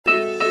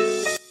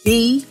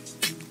Be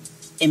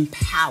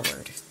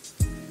empowered.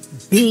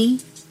 Be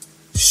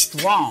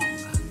strong.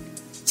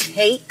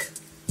 Take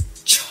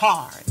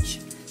charge.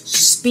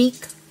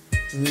 Speak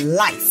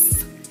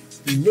life.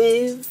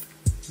 Live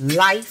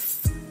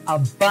life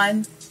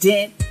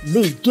abundantly.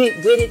 Get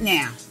with it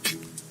now.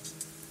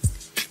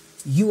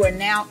 You are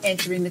now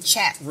entering the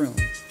chat room.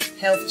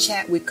 Health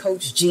Chat with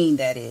Coach Jean,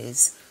 that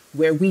is,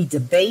 where we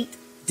debate,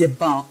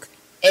 debunk,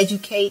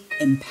 educate,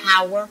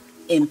 empower,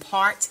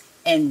 impart,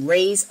 and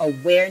raise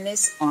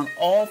awareness on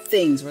all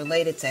things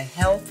related to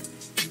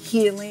health,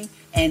 healing,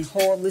 and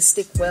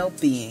holistic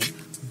well-being,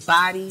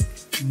 body,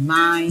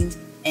 mind,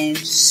 and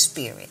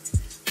spirit.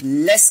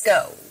 Let's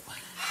go.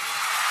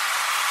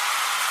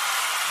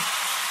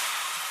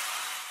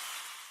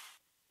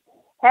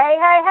 Hey,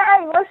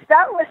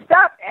 what's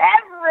up,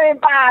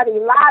 everybody,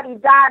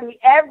 lottie-dottie,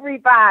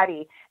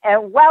 everybody,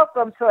 and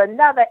welcome to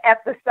another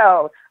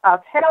episode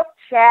of Health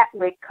Chat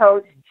with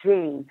Coach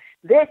Jean.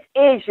 This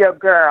is your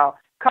girl,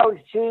 Coach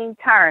Jean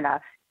Turner.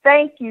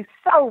 Thank you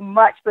so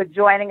much for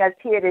joining us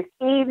here this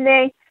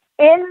evening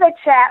in the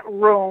chat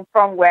room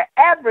from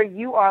wherever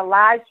you are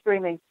live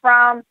streaming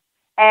from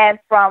and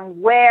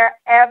from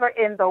wherever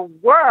in the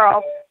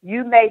world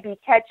you may be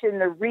catching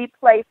the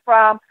replay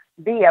from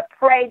via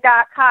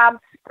Pray.com,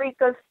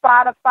 Spreaker,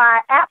 Spotify,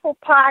 Apple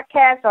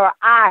Podcasts, or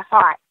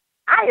iHeart.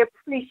 I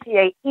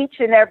appreciate each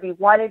and every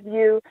one of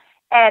you.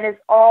 And as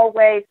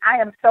always, I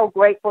am so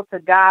grateful to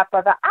God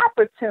for the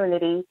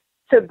opportunity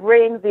to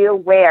bring the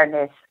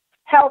awareness,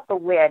 health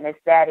awareness,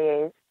 that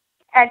is.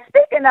 And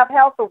speaking of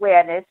health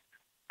awareness,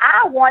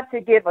 I want to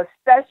give a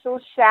special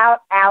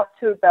shout out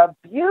to the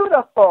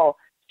beautiful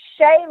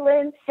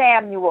Shaylin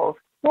Samuels,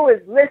 who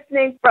is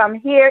listening from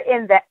here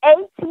in the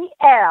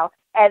ATL,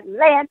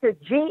 Atlanta,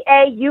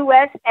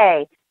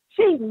 GA,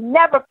 She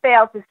never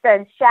fails to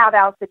send shout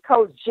outs to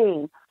Coach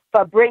Jean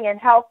for bringing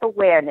health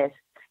awareness.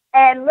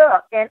 And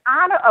look, in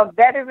honor of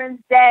Veterans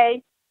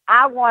Day,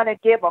 I want to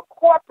give a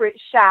corporate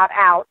shout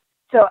out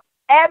to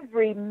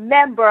every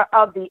member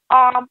of the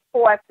armed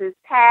forces,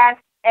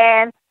 past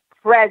and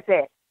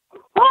present.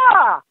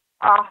 A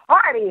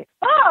hearty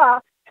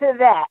to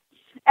that.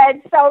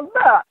 And so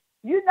look,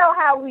 you know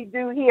how we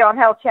do here on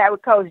Health Chat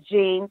with Coach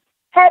Jean.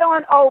 Head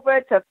on over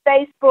to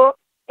Facebook,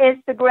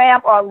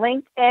 Instagram, or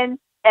LinkedIn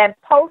and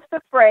post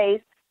the phrase,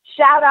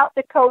 shout out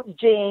to Coach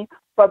Jean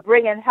for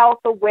bringing health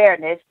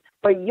awareness,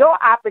 for your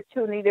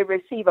opportunity to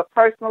receive a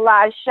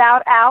personalized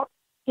shout out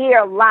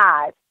here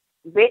live,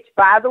 which,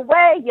 by the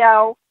way,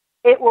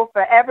 it will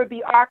forever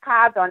be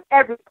archived on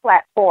every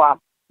platform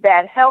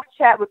that Health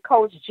Chat with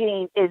Coach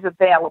Jean is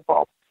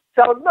available.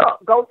 So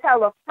look, go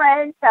tell a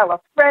friend, tell a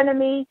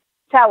frenemy,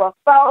 tell a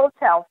foe,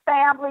 tell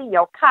family,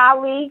 your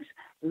colleagues,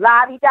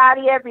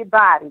 lottie-dottie,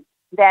 everybody,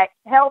 that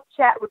Health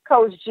Chat with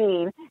Coach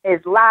Jean is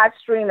live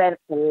streaming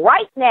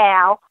right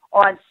now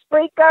on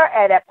Spreaker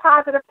and at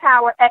Positive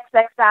Power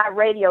XXI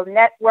Radio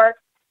Network,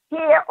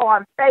 here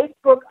on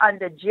Facebook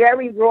under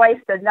Jerry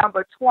Royce, the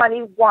number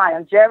 21,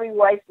 on Jerry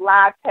Royce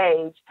live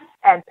page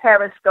and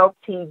Periscope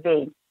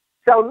TV.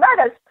 So let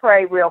us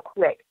pray real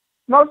quick.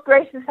 Most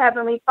gracious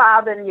Heavenly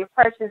Father, in your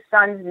precious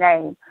Son's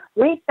name,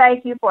 we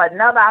thank you for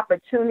another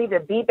opportunity to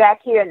be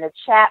back here in the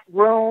chat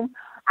room.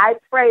 I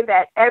pray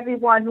that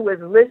everyone who is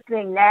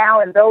listening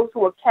now and those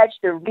who will catch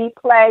the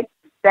replay,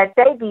 that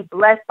they be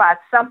blessed by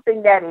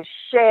something that is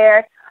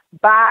shared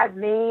by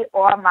me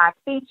or my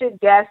featured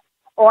guest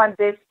on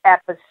this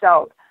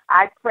episode.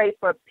 I pray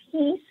for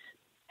peace,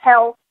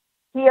 health,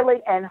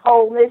 healing, and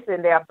wholeness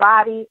in their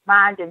body,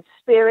 mind, and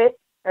spirit.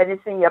 And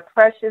it's in your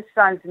precious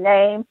Son's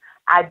name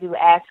I do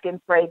ask and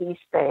pray these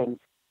things.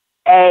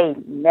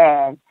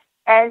 Amen.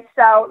 And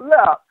so,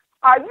 look,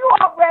 are you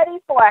all ready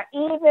for an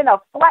evening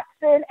of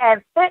flexing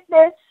and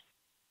fitness?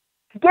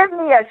 Give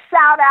me a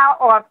shout out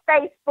on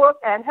Facebook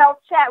and Health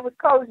Chat with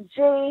Coach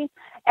G,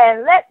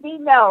 and let me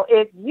know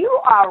if you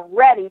are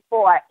ready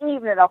for an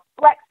evening of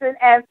flexing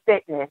and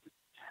fitness.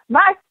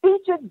 My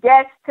featured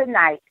guest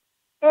tonight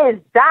is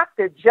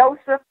Dr.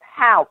 Joseph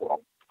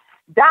Powell.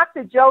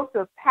 Dr.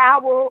 Joseph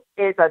Powell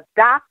is a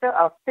doctor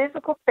of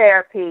physical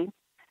therapy,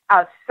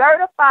 a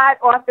certified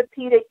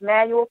orthopedic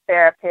manual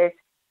therapist,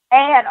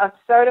 and a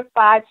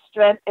certified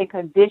strength and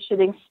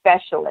conditioning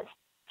specialist.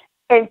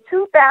 In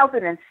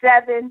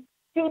 2007,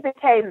 he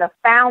became the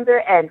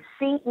founder and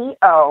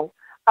CEO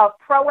of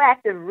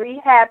Proactive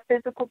Rehab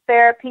Physical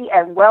Therapy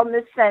and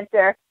Wellness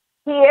Center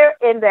here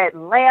in the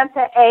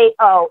Atlanta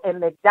AO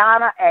in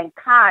McDonough and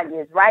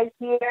Conyers, right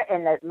here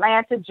in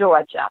Atlanta,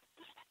 Georgia.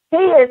 He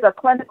is a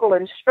clinical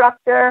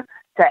instructor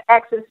to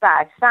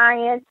exercise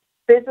science,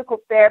 physical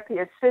therapy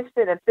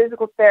assistant, and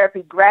physical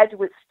therapy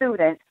graduate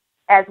students,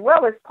 as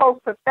well as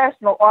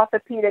post-professional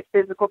orthopedic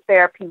physical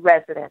therapy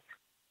residents.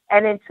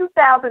 And in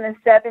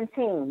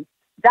 2017,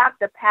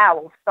 Dr.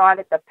 Powell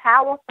started the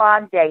Powell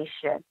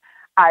Foundation,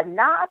 a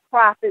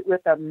nonprofit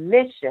with a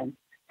mission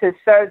to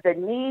serve the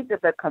needs of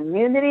the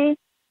community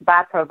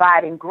by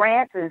providing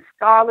grants and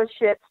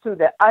scholarships to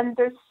the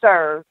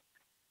underserved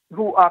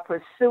who are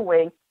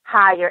pursuing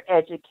higher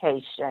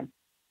education.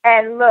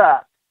 And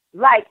look,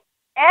 like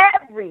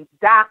every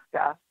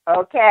doctor,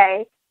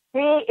 okay? He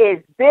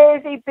is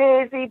busy,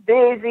 busy,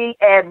 busy,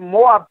 and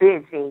more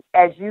busy,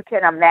 as you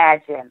can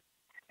imagine.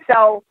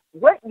 So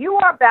what you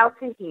are about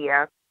to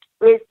hear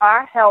is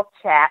our health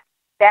chat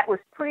that was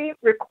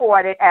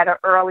pre-recorded at an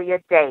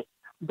earlier date,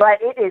 but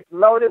it is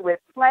loaded with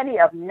plenty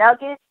of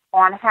nuggets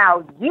on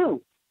how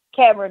you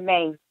can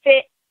remain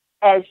fit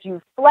as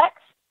you flex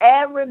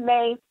and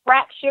remain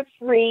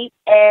fracture-free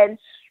and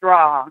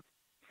strong.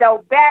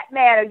 So,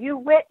 Batman, are you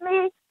with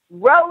me?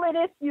 Roll it,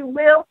 if you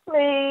will,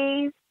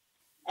 please.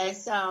 And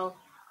so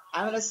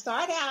I'm going to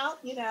start out,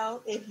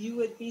 if you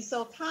would be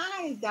so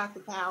kind, Dr.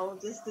 Powell,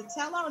 just to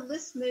tell our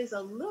listeners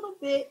a little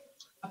bit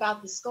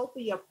about the scope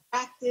of your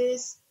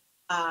practice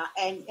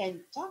and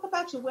talk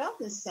about your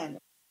wellness center.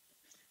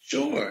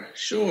 Sure.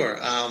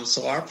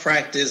 So our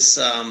practice,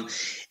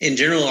 in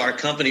general, our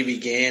company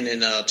began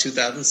in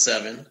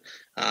 2007,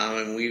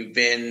 and we've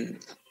been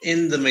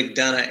in the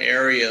McDonough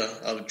area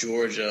of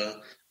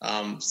Georgia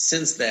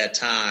since that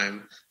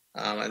time.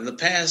 In the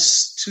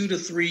past 2 to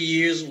 3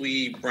 years,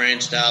 we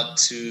branched out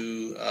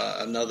to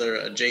another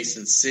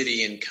adjacent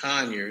city in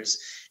Conyers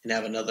and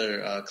have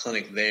another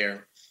clinic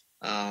there.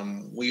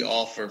 We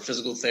offer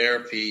physical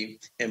therapy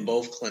in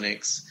both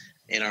clinics.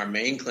 In our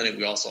main clinic,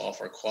 we also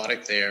offer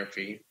aquatic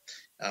therapy.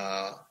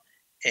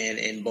 And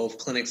in both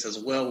clinics as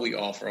well, we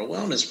offer a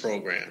wellness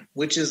program,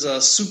 which is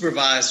a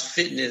supervised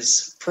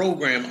fitness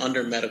program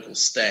under medical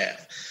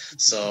staff.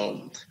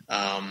 So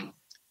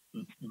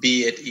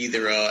be it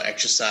either an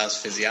exercise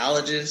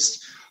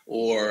physiologist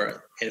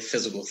or a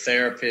physical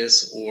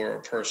therapist or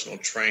a personal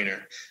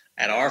trainer.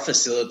 At our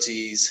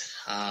facilities,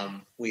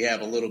 we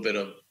have a little bit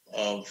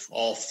of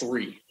all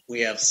three.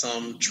 We have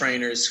some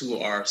trainers who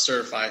are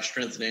certified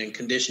strengthening and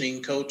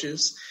conditioning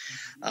coaches,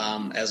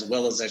 as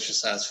well as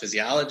exercise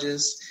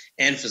physiologists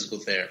and physical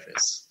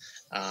therapists.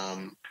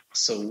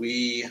 So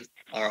we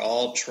are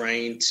all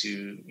trained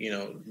to,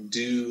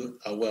 do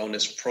a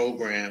wellness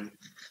program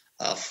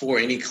for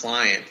any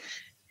client.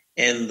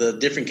 And the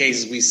different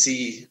cases we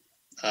see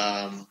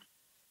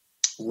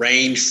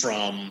range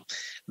from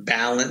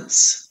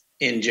balance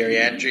in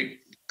geriatric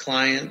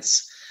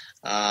clients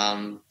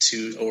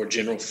or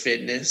general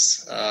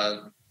fitness,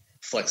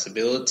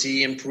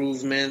 flexibility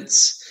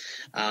improvements,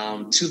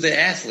 to the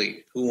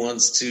athlete who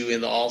wants to,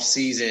 in the off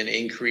season,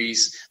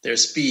 increase their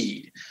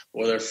speed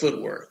or their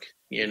footwork,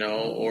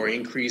 or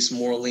increase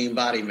more lean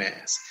body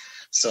mass.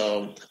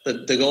 So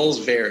the goals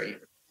vary,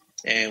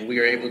 and we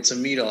are able to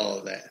meet all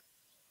of that.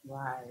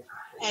 Right.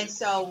 And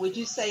so would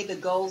you say the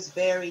goals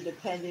vary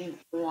depending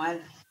on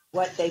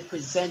what they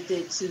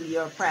presented to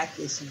your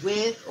practice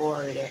with,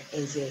 or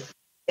is it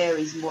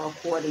varies more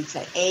according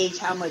to age?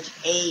 How much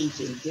age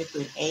and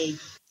different age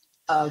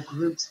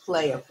groups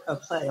play a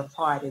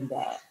part in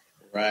that?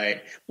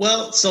 Right.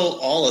 Well, so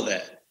all of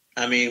that.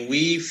 I mean,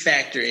 we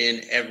factor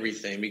in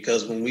everything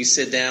because when we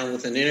sit down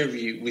with an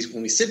interview,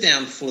 when we sit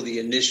down for the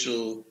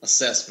initial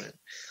assessment,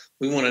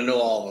 we want to know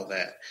all of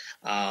that.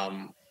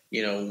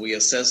 We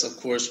assess, of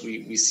course,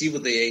 we see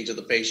what the age of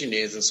the patient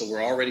is. And so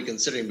we're already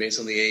considering based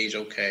on the age,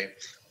 okay,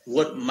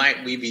 what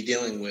might we be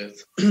dealing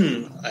with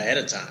ahead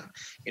of time?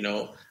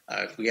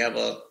 If we have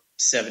a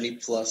 70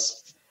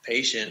 plus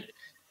patient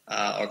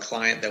or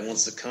client that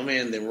wants to come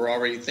in, then we're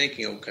already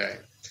thinking, okay,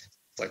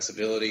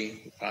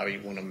 flexibility,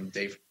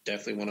 they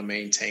definitely want to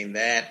maintain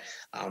that.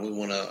 We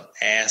want to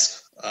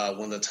ask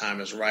when the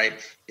time is right,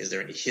 is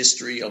there any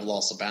history of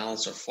loss of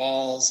balance or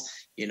falls?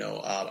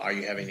 Are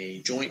you having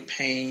any joint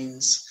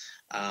pains?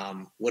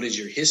 What is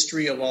your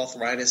history of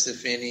arthritis,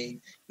 if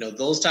any?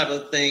 Those type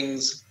of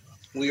things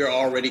we are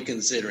already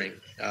considering.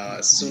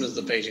 As soon as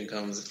the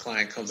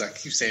client comes, I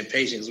keep saying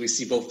patients, we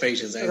see both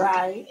patients and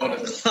right.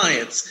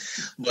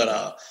 Clients,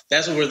 but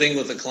that's what we're thinking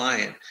with the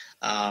client.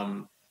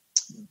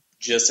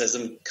 Just as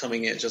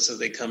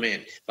they come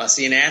in. If I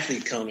see an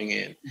athlete coming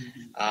in,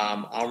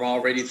 I'm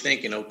already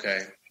thinking,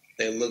 okay,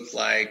 they look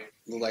like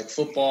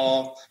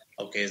football.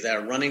 Okay, is that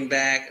a running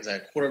back? Is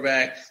that a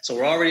quarterback? So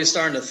we're already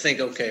starting to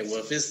think, okay,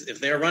 well, if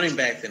they're a running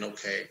back, then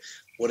okay,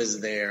 what is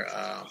their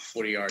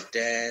 40-yard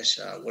dash?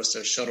 What's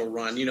their shuttle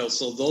run?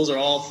 So those are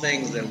all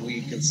things that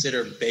we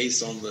consider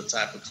based on the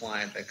type of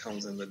client that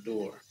comes in the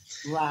door.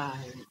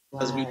 Right.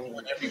 Because we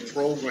want every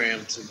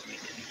program to be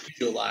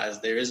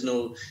individualized. There is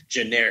no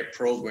generic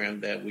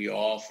program that we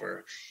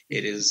offer.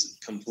 It is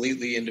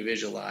completely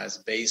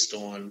individualized based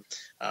on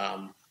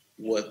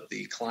what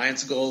the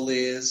client's goal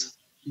is,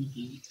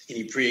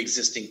 any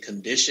pre-existing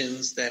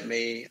conditions that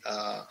may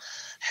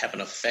have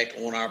an effect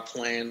on our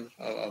plan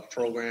of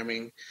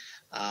programming,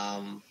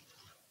 and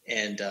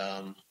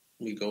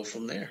we go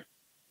from there.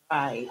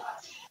 Right.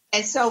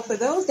 And so for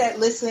those that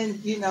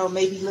listen,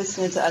 maybe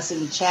listening to us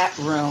in the chat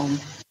room,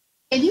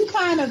 can you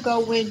kind of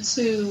go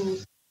into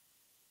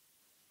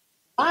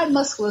why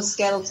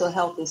musculoskeletal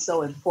health is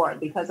so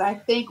important? Because I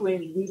think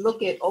when we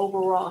look at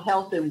overall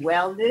health and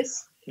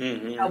wellness,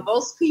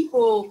 most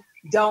people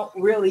don't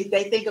really,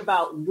 they think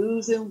about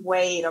losing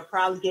weight or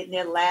probably getting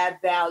their lab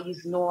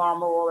values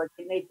normal or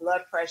getting their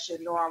blood pressure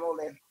normal,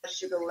 their blood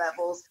sugar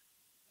levels.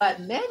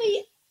 But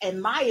many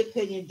in my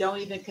opinion, don't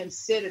even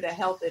consider the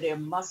health of their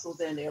muscles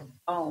and their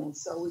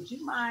bones. So would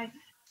you mind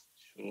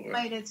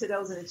explaining to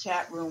those in the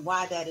chat room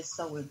why that is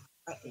so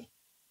important?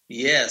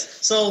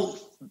 Yes. So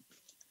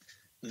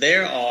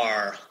there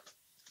are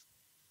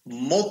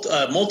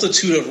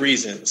multitude of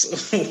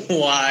reasons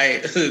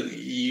why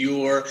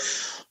your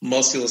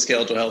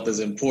musculoskeletal health is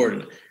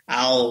important.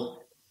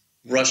 I'll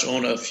rush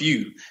on a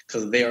few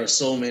because there are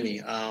so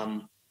many.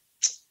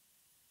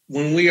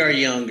 When we are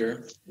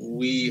younger,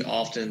 we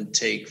often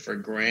take for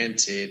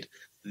granted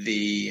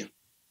the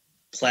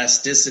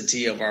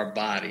plasticity of our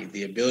body,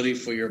 the ability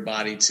for your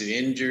body to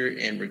injure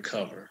and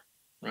recover,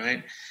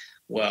 right?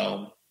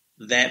 Well,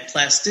 that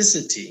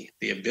plasticity,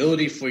 the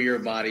ability for your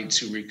body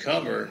to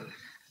recover,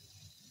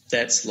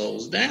 that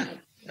slows down.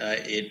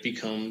 It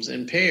becomes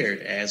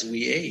impaired as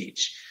we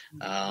age.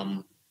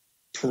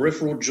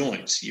 Peripheral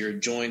joints, your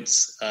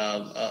joints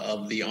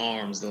of the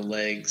arms, the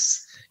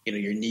legs,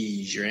 your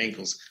knees, your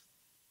ankles,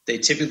 they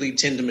typically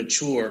tend to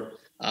mature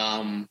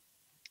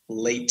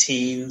late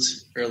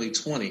teens, early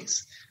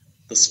 20s.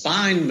 The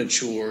spine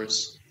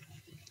matures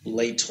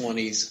late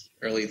 20s,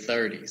 early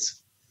 30s.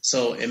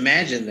 So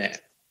imagine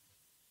that.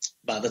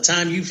 By the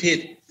time you've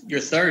hit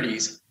your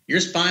 30s, your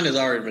spine has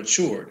already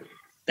matured.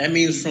 That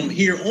means from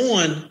here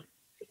on,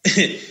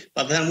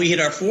 by the time we hit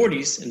our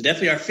 40s and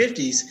definitely our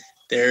 50s,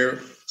 there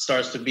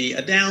starts to be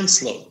a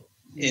downslope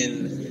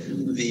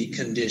in the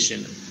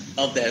condition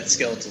of that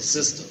skeletal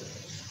system.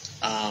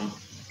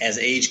 As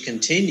age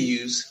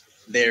continues,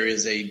 there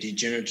is a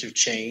degenerative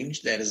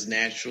change that is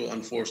natural,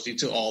 unfortunately,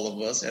 to all of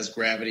us. As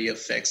gravity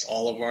affects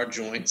all of our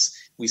joints,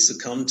 we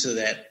succumb to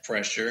that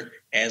pressure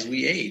as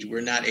we age.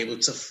 We're not able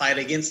to fight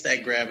against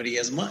that gravity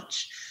as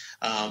much.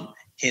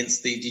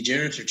 Hence the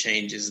degenerative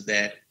changes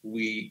that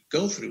we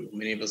go through,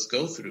 many of us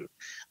go through.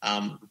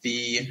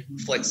 The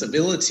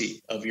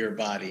flexibility of your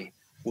body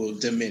will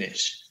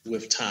diminish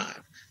with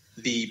time.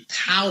 The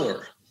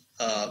power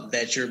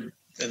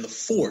and the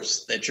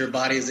force that your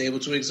body is able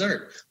to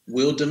exert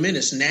will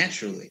diminish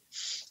naturally.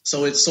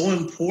 So it's so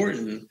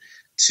important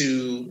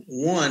to,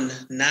 one,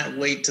 not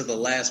wait till the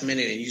last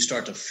minute and you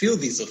start to feel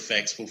these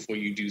effects before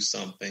you do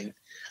something.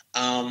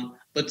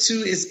 But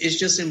two, it's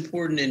just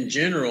important in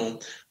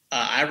general.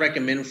 I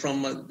recommend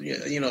from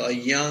a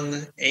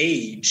young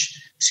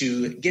age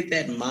to get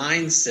that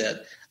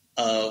mindset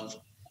of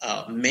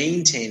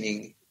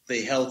maintaining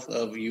the health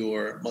of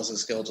your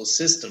musculoskeletal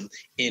system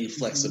in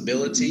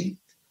flexibility,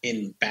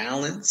 in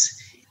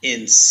balance,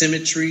 in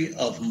symmetry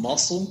of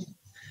muscle.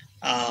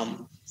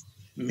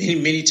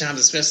 Many times,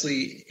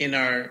 especially in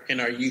our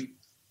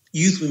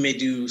youth, we may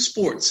do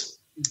sports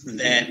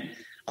that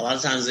a lot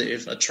of times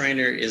if a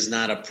trainer is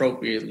not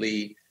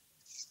appropriately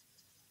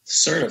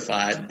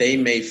certified, they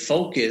may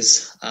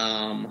focus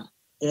on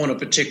a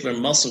particular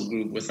muscle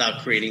group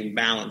without creating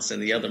balance in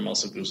the other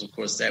muscle groups. Of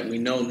course, that we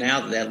know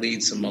now that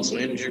leads to muscle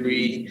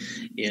injury.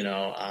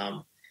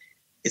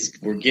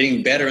 We're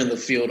getting better in the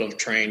field of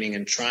training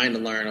and trying to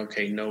learn,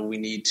 okay, no, we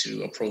need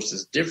to approach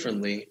this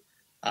differently.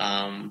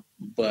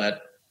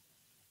 But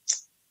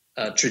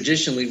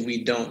traditionally,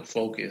 we don't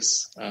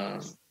focus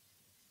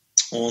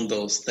on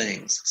those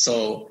things.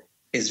 So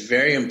it's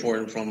very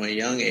important from a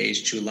young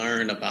age to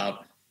learn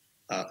about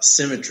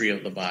symmetry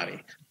of the body,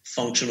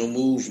 functional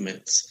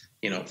movements,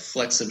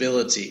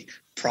 flexibility,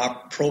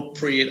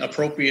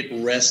 appropriate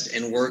rest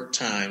and work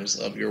times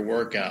of your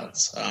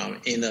workouts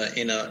in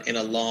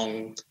a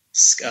long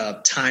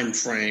time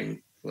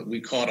frame, what we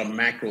call a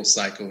macro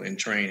cycle in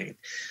training.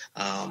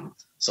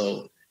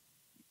 So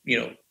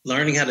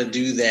learning how to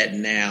do that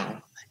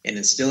now and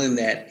instilling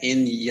that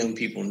in young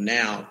people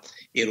now,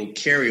 it'll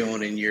carry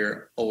on in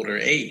your older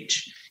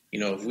age.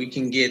 If we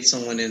can get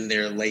someone in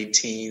their late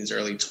teens,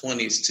 early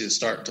 20s to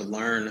start to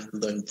learn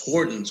the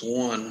importance,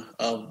 one,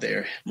 of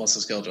their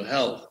musculoskeletal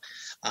health,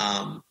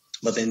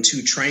 but then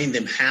to train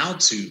them how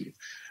to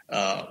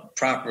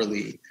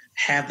properly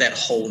have that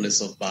wholeness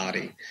of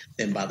body,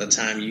 then by the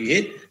time you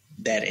hit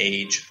that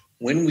age,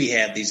 when we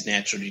have these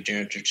natural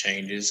degenerative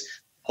changes,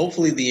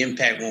 hopefully the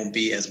impact won't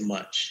be as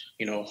much.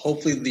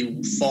 Hopefully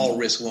the fall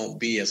risk won't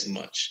be as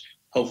much.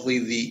 Hopefully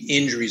the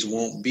injuries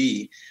won't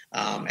be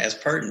as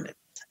pertinent,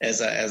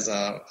 as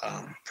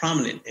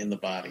prominent in the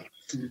body.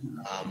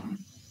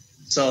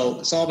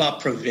 So it's all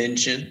about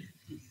prevention.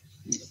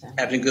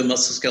 Having good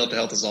musculoskeletal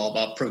health is all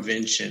about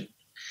prevention.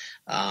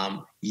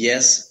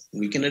 Yes,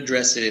 we can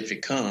address it if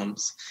it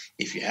comes,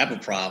 if you have a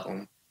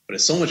problem, but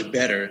it's so much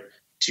better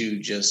to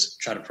just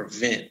try to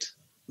prevent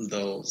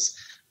those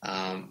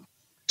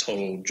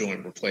total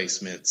joint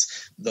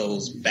replacements,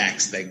 those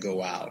backs that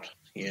go out,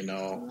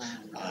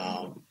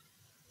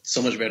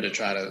 so much better to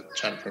try to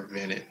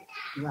prevent it.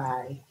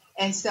 Right.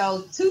 And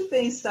so two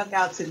things stuck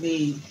out to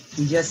me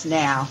just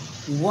now.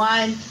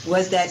 One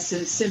was that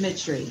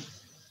symmetry.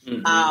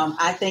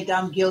 I think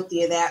I'm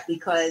guilty of that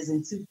because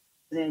in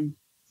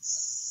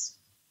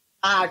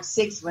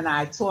 2005-06, when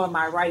I tore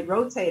my right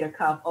rotator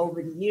cuff,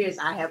 over the years,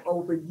 I have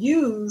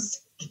overused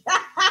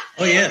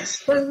the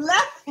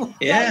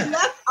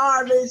left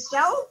arm and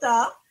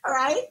shoulder,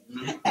 right?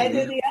 And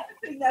then the other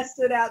thing that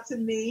stood out to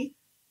me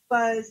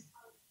was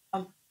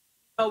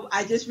So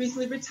I just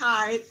recently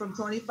retired from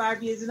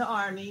 25 years in the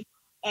Army.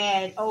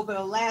 And over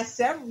the last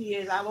several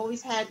years, I've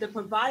always had the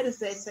providers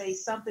that say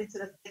something to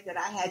the fact that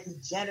I had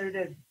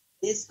degenerative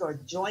disc or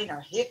joint or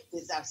hip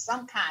disease or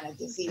some kind of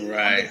disease.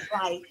 Right.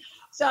 Like,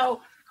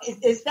 so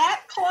is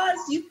that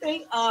cause, you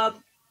think, of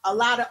a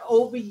lot of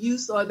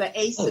overuse or the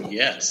asymmetry? Oh,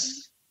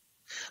 yes.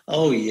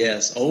 Oh,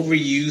 yes.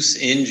 Overuse,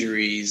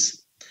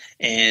 injuries,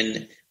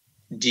 and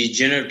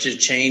degenerative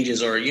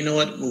changes, or you know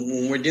what,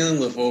 when we're dealing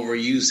with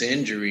overuse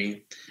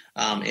injury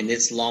and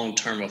its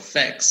long-term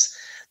effects,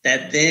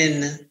 that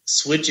then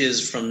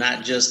switches from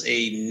not just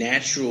a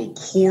natural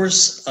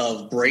course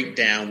of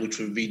breakdown, which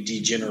would be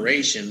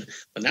degeneration,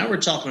 but now we're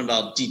talking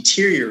about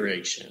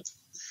deterioration,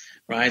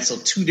 right? So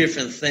two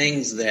different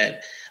things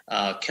that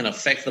can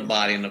affect the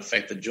body and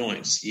affect the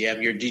joints. You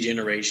have your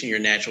degeneration, your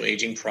natural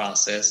aging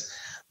process,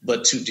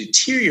 but to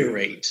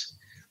deteriorate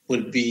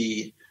would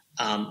be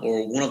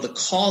or one of the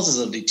causes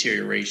of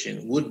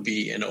deterioration would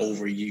be an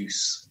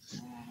overuse,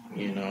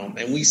 you know,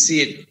 and we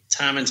see it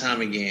time and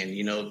time again.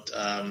 You know,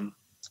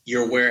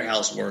 your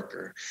warehouse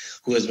worker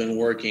who has been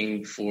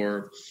working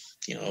for,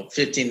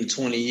 15 to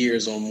 20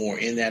 years or more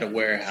in that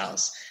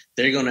warehouse,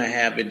 they're going to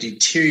have a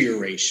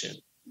deterioration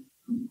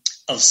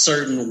of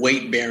certain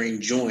weight-bearing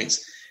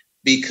joints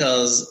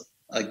because,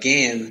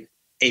 again,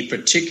 a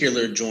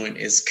particular joint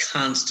is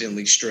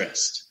constantly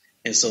stressed.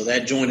 And so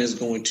that joint is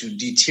going to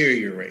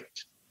deteriorate.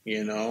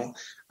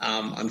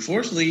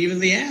 Unfortunately, even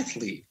the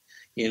athlete,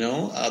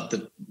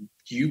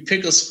 you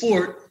pick a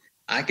sport,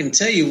 I can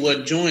tell you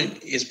what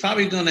joint is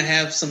probably going to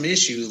have some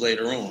issues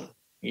later on,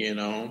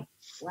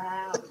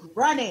 Wow.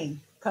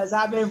 Running, because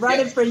I've been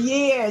running for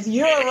years.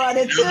 You're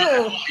running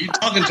too. You're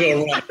talking to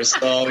a runner,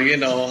 so,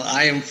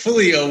 I am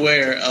fully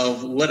aware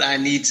of what I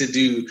need to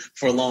do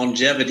for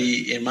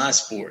longevity in my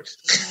sport.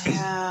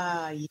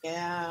 Yeah.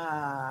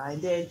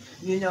 And then,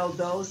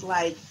 those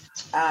like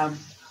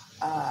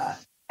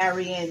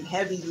carrying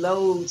heavy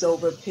loads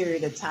over a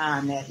period of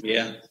time,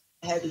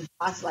 heavy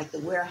costs, like the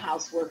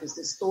warehouse workers,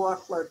 the store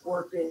clerk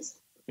workers,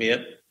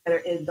 that are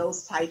in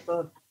those type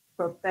of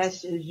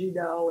professions,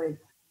 and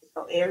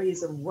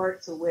areas of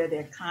work to where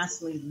they're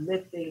constantly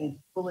lifting and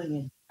pulling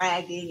and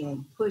dragging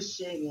and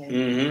pushing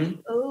and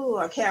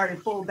or carrying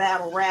full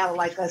battle rattle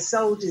like us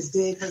soldiers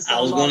did for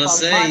so long,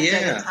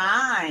 at a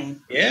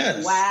time.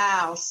 Yes.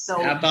 Wow.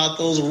 So how about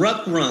those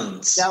ruck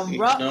runs? The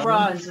ruck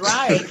runs,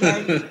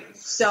 right?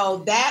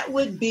 So that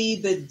would be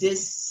the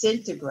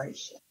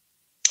disintegration.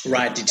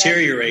 Right,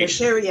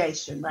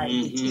 deterioration. Right,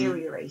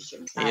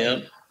 deterioration.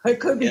 Yep. It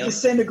could be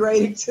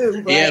disintegrating too.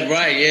 Right? Yeah,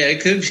 right. Yeah,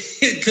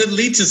 it could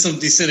lead to some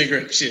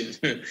disintegration.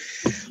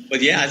 But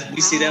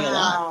we see that a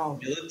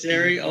lot.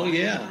 Military,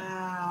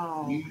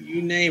 Wow.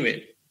 You name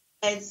it.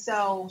 And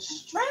so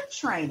strength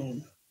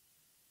training,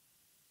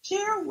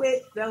 share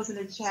with those in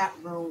the chat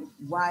room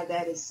why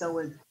that is so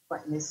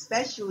important,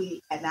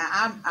 especially, and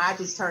now I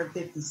just turned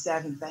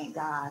 57, thank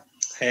God.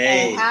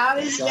 Hey, and how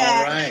does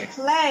that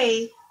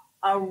play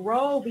a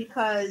role?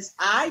 Because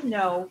I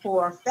know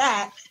for a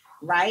fact,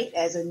 right,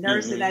 as a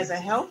nurse and as a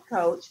health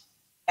coach,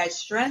 that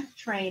strength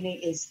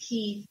training is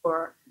key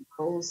for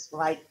those,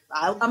 like,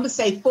 I'm going to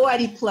say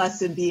 40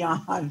 plus and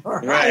beyond,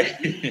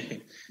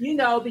 right?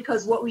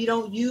 Because what we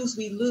don't use,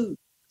 we lose.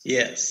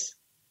 Yes.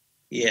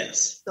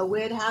 So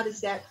how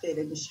does that fit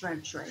into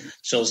strength training?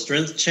 So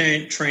strength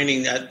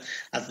training,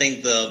 I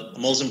think the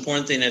most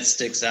important thing that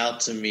sticks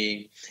out to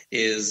me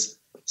is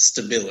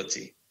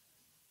stability,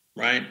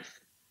 right?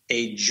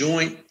 A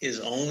joint is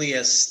only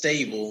as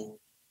stable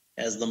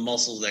as the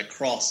muscles that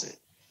cross it,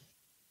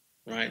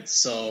 right?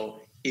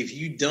 So if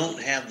you don't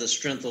have the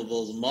strength of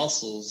those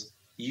muscles,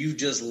 you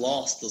just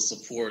lost the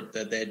support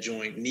that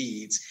joint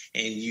needs,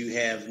 and you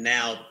have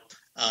now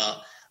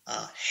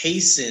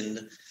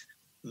hastened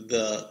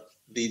the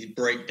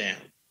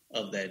breakdown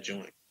of that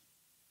joint.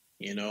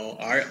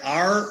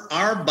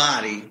 Our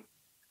body,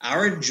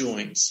 our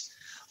joints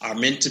are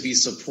meant to be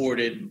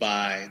supported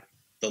by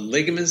the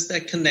ligaments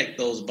that connect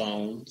those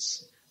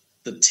bones,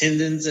 the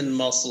tendons and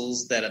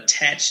muscles that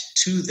attach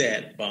to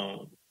that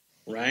bone,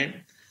 right?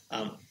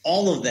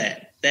 All of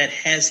that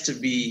has to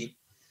be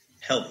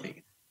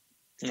healthy,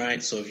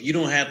 right? So if you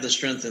don't have the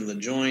strength in the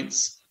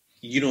joints,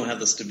 you don't have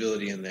the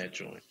stability in that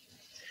joint.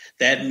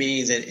 That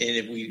means, and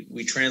if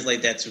we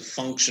translate that to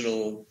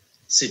functional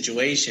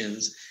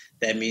situations,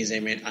 that means I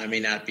may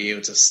not be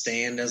able to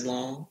stand as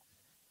long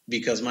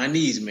because my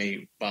knees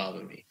may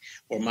bother me,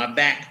 or my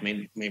back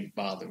may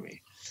bother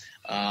me,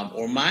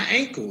 or my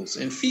ankles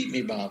and feet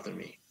may bother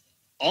me.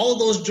 All of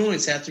those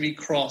joints have to be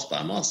crossed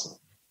by muscle,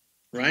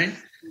 right?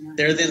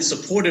 They're then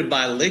supported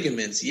by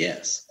ligaments,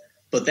 yes,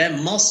 but that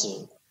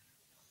muscle,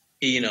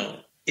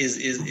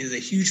 is a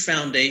huge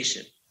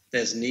foundation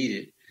that's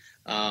needed.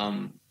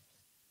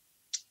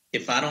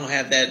 If I don't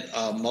have that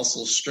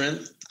muscle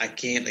strength, I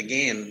can't,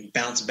 again,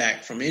 bounce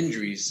back from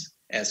injuries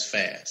as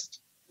fast,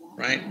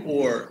 right?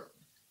 Or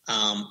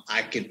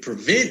I could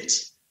prevent,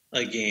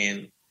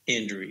 again,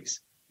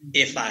 injuries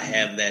if I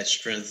have that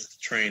strength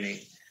training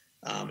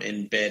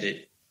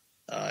embedded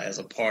as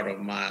a part of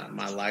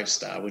my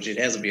lifestyle, which it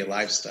has to be a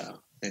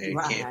lifestyle. It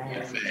can't be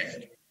a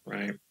fad,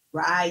 right?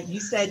 Right. You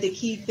said the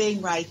key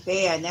thing right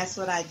there. And that's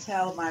what I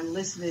tell my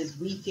listeners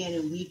week in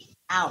and week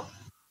out.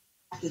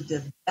 To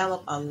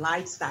develop a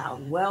lifestyle.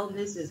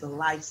 Wellness is a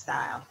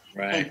lifestyle.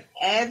 Right. And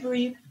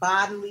every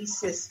bodily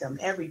system,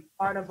 every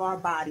part of our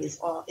body is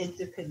all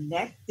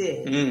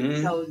interconnected.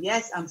 Mm-hmm. So,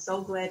 yes, I'm so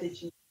glad that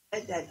you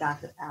said that,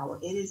 Dr. Powell.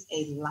 It is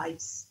a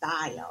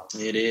lifestyle.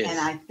 It is. And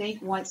I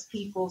think once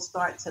people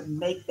start to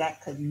make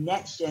that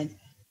connection,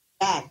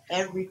 that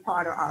every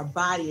part of our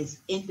body is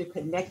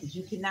interconnected.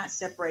 You cannot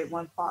separate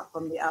one part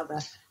from the other.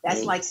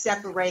 That's like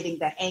separating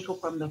the ankle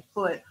from the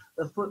foot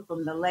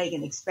from the leg,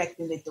 and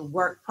expecting it to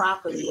work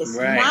properly. It's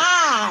not,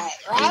 right?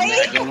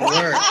 It's not going to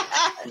work.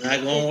 It's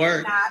not going to work.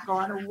 It's not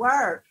going to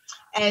work.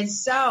 And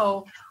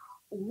so,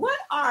 what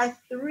are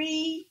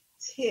 3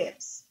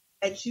 tips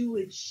that you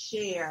would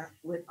share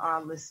with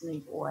our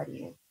listening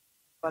audience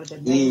for to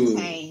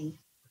maintain,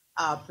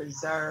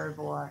 preserve,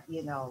 or,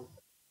 as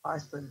far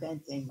as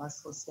preventing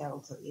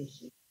musculoskeletal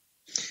issues?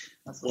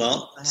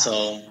 Well,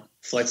 so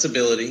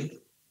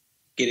flexibility,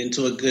 get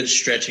into a good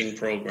stretching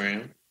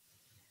program.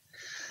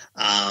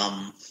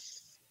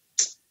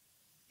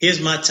 Here's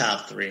my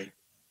top 3.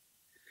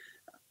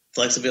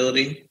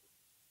 Flexibility,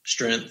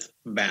 strength,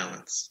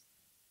 balance.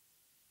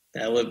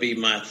 That would be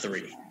my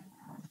 3.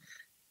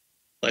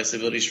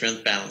 Flexibility,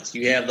 strength, balance.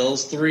 You have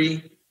those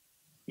 3,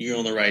 you're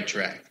on the right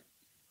track.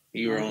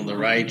 You are on the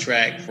right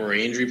track for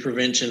injury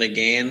prevention,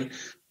 again,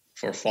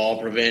 for fall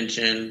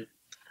prevention.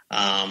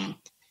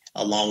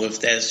 Along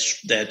with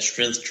that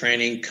strength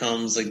training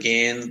comes,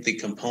 again, the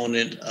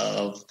component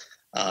of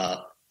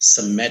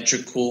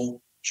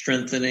symmetrical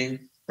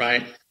strengthening,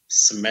 right?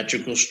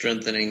 Symmetrical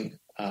strengthening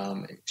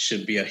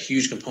should be a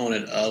huge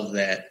component of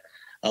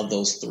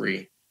those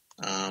 3.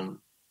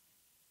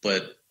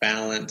 But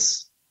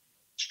balance,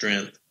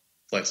 strength,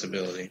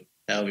 flexibility,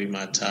 that would be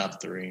my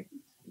top 3.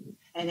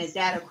 And is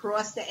that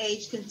across the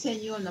age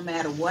continuum, no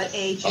matter what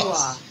age you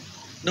are?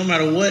 No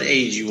matter what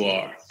age you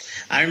are.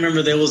 I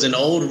remember there was an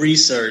old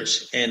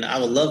research, and I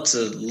would love to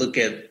look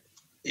at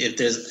if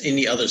there's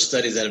any other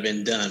studies that have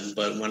been done.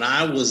 But when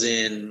I was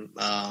in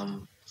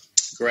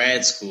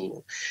grad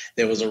school,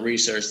 there was a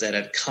research that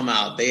had come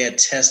out. They had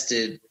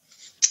tested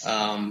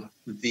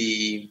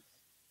the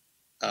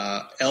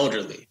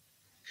elderly.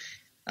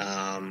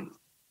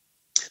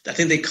 I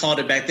think they called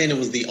it back then, it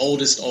was the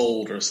oldest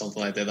old or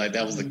something like that. Like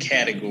that was the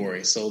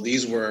category. So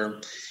these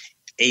were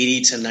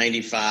 80 to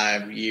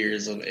 95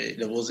 years of age.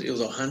 It was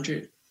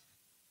 100.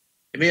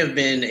 It may have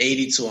been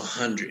 80 to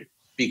 100,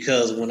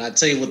 because when I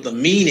tell you what the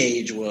mean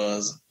age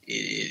was,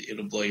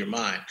 it'll blow your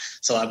mind.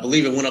 So I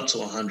believe it went up to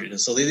 100. And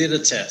so they did a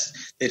test.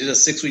 They did a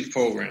 6-week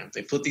program.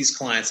 They put these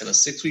clients in a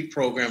 6-week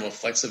program of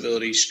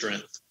flexibility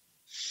strength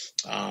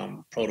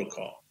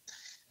protocol.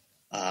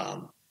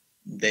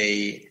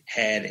 They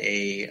had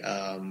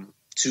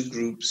 2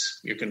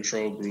 groups, your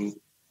control group,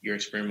 your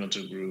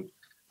experimental group.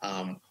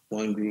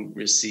 One group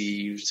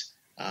received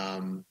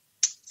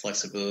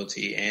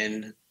flexibility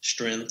and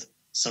strength.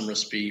 Some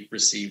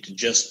received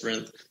just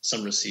strength.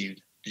 Some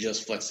received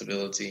just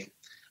flexibility.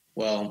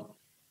 Well,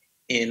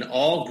 in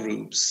all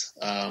groups,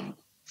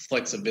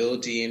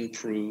 flexibility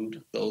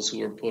improved. Those who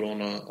were put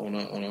on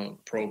a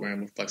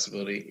program of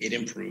flexibility, it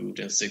improved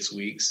in 6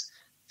 weeks.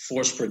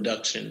 Force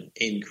production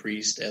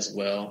increased as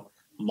well.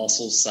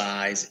 Muscle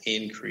size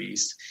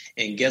increased.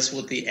 And guess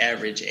what the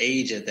average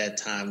age at that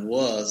time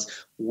was,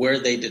 where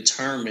they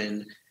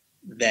determined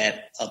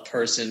that a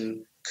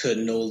person could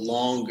no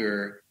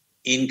longer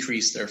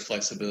increase their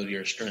flexibility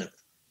or strength?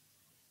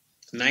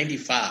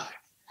 95.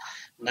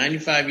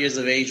 95 years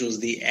of age was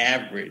the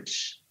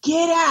average.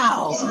 Get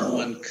out.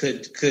 Someone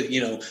could,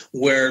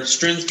 where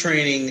strength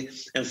training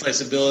and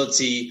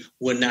flexibility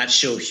would not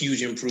show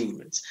huge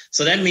improvements.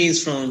 So that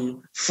means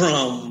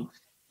from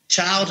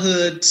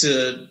childhood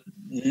to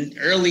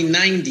early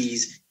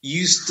 90s,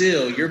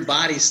 your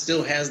body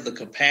still has the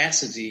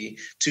capacity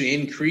to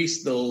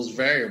increase those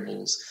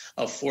variables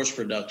of force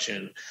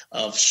production,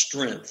 of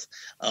strength,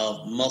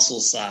 of muscle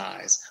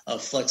size,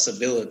 of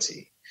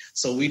flexibility.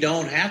 So we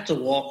don't have to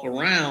walk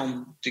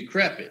around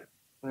decrepit,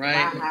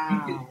 right?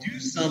 Wow. You can do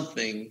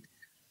something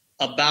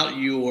about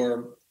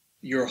your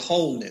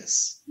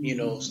wholeness,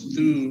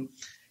 through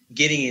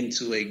getting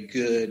into a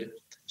good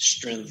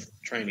strength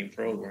training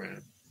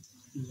program.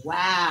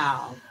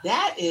 Wow,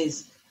 that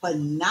is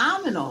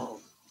phenomenal.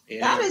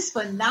 Yeah. That is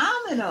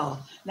phenomenal.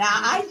 Now,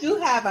 I do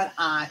have an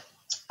aunt,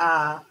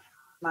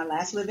 my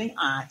last living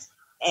aunt,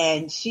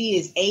 and she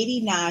is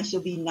 89.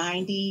 She'll be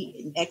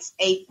 90 next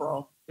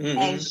April. Mm-hmm.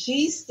 And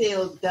she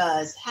still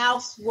does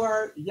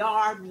housework,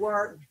 yard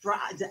work,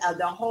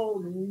 the whole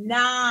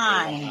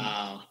 9.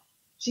 Wow.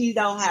 She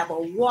don't have a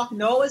walk,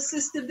 no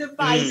assistive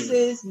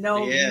devices,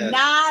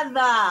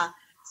 nada.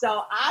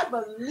 So I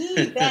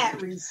believe that.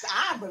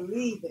 I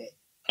believe it.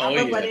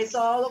 But it's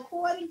all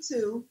according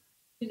to,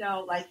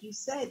 like you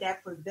said,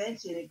 that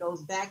prevention. It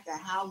goes back to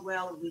how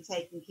well are we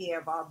taking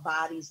care of our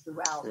bodies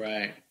throughout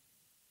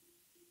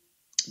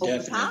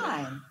over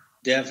time.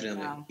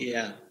 Definitely.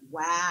 Yeah.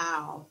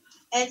 Wow.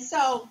 And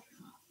so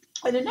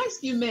in the next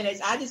few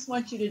minutes, I just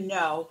want you to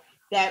know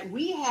that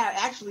we have,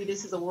 actually,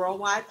 this is a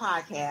worldwide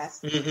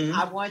podcast. Mm-hmm.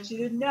 I want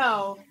you to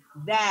know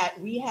that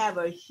we have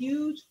a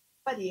huge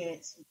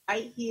audience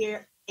right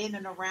here in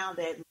and around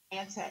the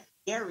Atlanta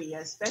area,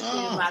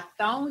 especially in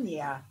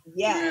Lithonia.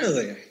 Yes.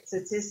 Really?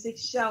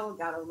 Statistics show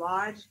got a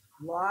large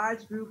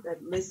group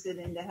that listen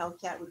in the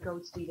Health Chat with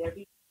Coach G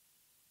every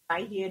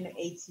right here in the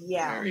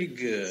ATL. Very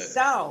good.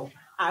 So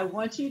I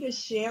want you to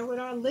share with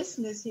our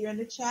listeners here in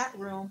the chat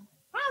room,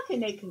 how can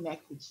they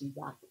connect with you,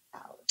 Dr.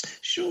 Powell?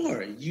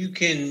 Sure. You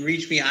can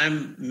reach me.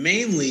 I'm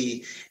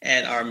mainly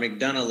at our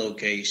McDonough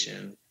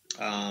location.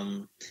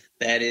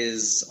 That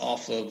is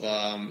off of,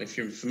 if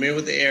you're familiar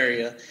with the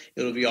area,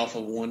 it'll be off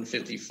of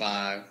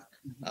 155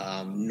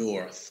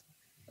 North.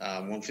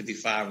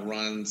 155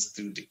 runs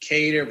through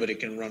Decatur, but it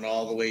can run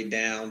all the way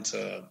down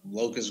to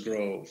Locust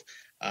Grove.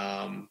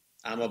 The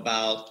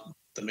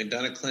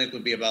McDonough Clinic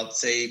would be about,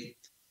 say,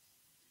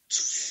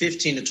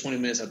 15 to 20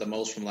 minutes at the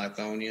most from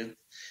Lithonia.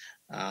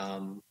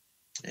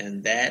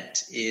 And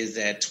that is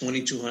at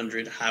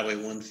 2200 Highway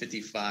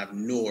 155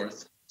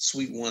 North,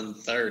 Suite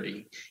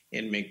 130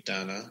 in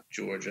McDonough,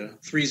 Georgia,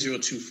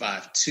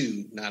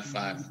 30252, not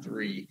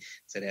 53.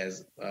 So it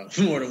has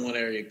more than one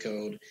area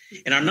code.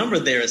 And our number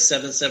there is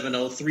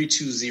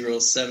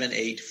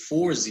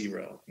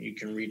 770-320-7840. You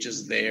can reach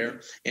us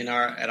there.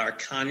 At our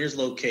Conyers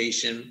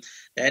location,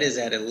 that is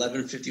at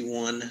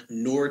 1151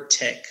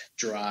 Nortec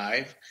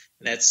Drive.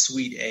 And that's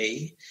Suite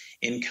A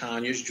in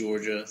Conyers,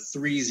 Georgia,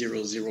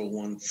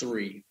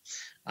 30013.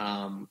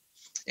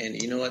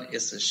 And you know what?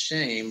 It's a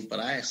shame, but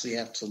I actually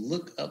have to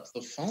look up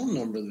the phone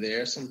number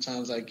there.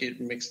 Sometimes I get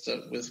mixed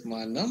up with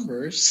my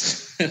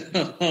numbers at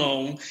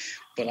home,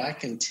 but I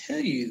can tell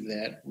you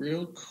that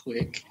real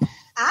quick.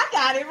 I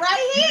got it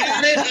right here.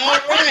 All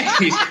right.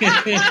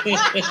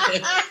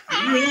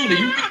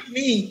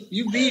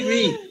 You beat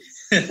me.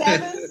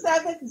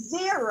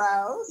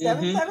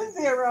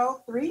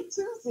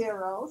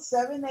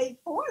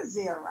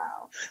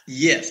 770-320-7840.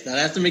 Yes, now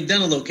that's the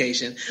McDonough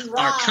location.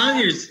 Right. Our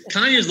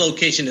Conyers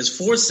location is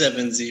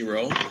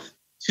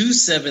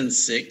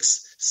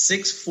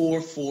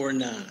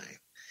 470-276-6449.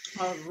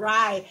 All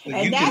right, so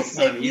and that's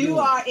if you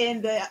are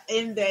in the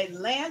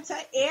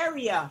Atlanta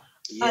area.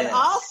 Yes. And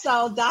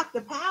also,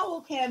 Dr.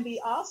 Powell can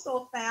be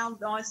also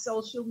found on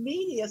social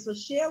media. So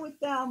share with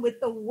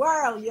the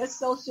world, your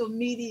social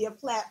media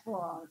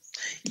platforms.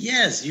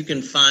 Yes, you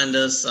can find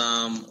us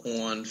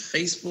on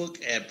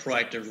Facebook at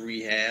Proactive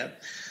Rehab.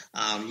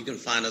 You can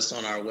find us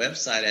on our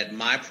website at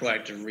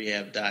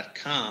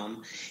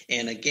myproactiverehab.com.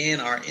 And again,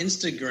 our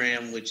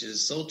Instagram, which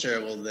is so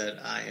terrible that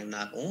I am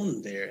not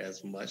on there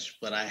as much,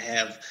 but I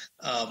have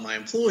my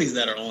employees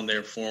that are on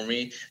there for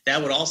me.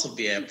 That would also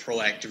be at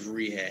Proactive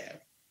Rehab.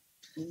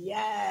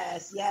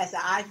 Yes.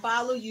 I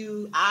follow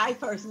you. I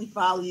personally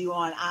follow you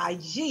on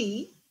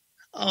IG.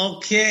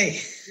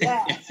 Okay.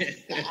 Yes,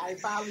 I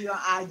follow you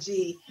on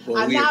IG. Well,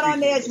 I'm not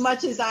on there as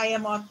much as I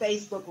am on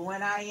Facebook, but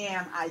when I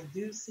am, I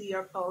do see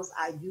your posts.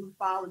 I do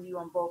follow you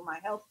on both my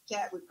Health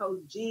Chat with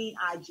Coach Gene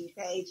IG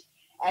page,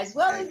 as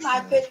well as my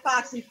Fit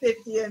Foxy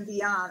 50 and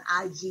Beyond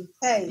IG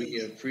page.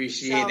 We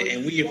appreciate it,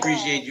 and we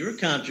appreciate your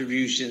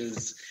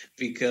contributions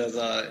because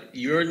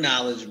your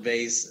knowledge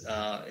base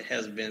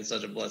has been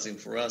such a blessing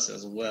for us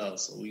as well.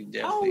 So we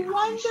definitely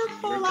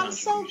wonderful! I'm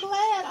so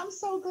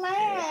glad.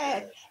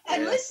 Yeah.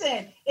 And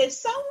listen, if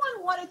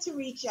someone wanted to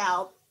reach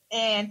out,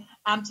 and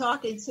I'm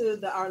talking to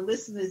our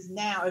listeners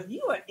now, if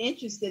you are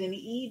interested in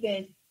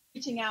even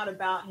reaching out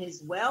about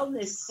his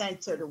wellness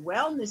center, the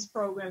wellness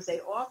programs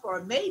they offer,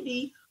 or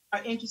maybe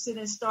are interested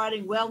in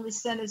starting wellness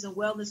centers and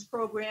wellness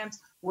programs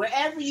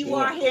wherever you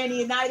are here in the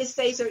United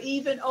States or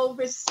even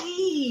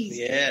overseas.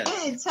 Yes.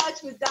 Get in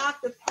touch with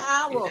Dr.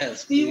 Powell.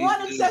 Yes, do you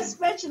want to just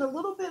mention a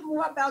little bit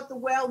more about the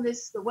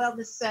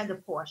wellness center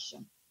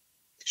portion?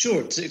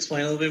 Sure. To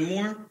explain a little bit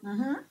more?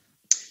 Mm-hmm.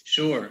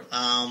 Sure.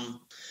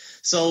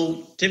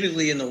 So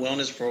typically in the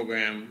wellness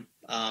program,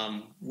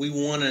 we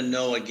want to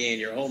know, again,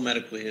 your whole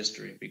medical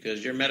history,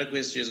 because your medical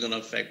history is going to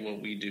affect what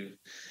we do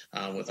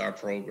with our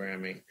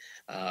programming.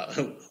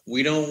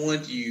 We don't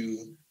want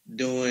you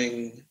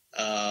doing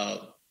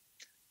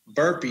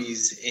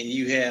burpees and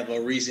you have a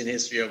recent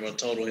history of a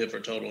total hip or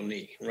total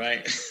knee,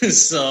 right?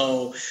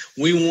 So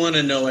we want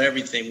to know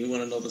everything. We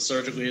want to know the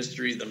surgical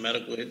history, the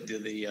medical,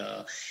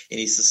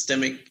 any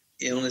systemic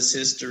illness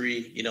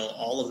history,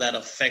 all of that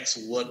affects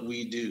what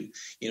we do.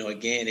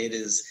 Again,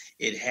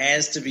 it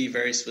has to be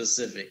very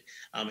specific.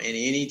 In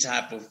any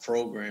type of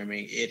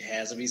programming, it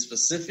has to be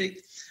specific.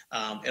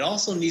 It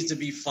also needs to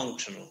be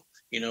functional.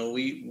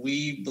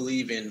 We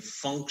believe in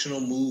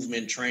functional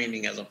movement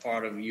training as a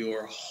part of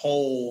your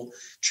whole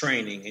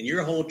training, and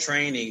your whole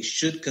training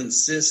should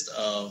consist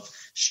of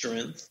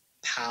strength,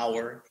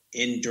 power,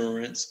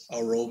 endurance,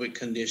 aerobic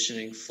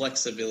conditioning,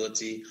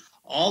 flexibility.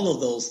 All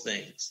of those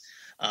things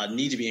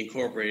need to be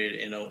incorporated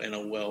in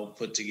a well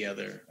put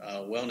together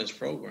wellness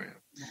program.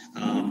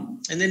 And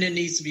then it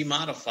needs to be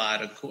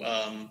modified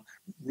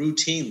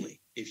routinely.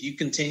 If you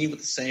continue with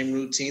the same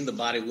routine, the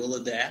body will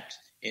adapt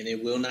and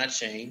it will not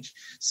change.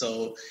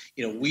 So,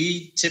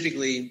 we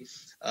typically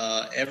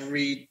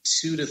every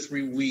 2 to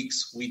 3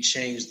 weeks, we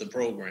change the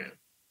program.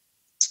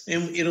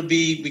 And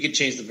we could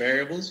change the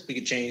variables, we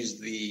could change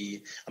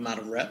the amount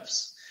of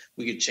reps,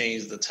 we could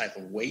change the type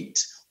of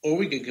weight, or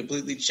we could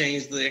completely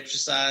change the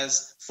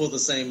exercise for the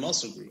same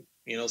muscle group.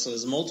 So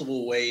there's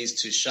multiple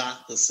ways to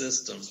shock the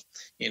system,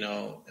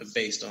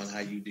 based on how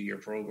you do your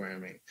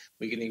programming.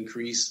 We can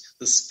increase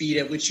the speed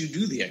at which you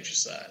do the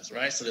exercise,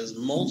 right? So there's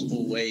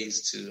multiple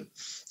ways to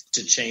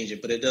change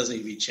it, but it doesn't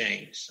need to be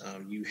changed.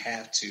 You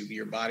have to.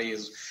 Your body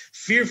is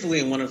fearfully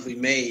and wonderfully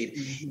made,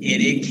 and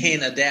it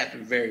can adapt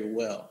very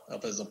well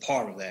up as a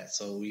part of that.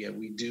 So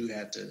we do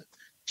have to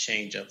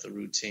change up the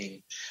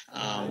routine.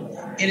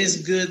 And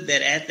it's good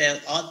that at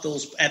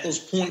those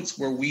points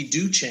where we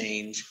do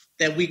change,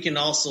 that we can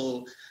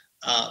also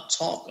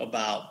talk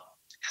about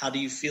how do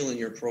you feel in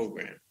your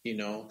program?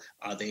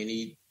 Are there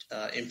any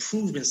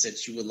improvements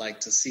that you would like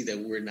to see that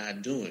we're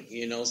not doing?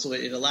 So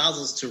it allows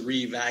us to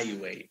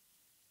reevaluate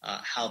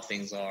how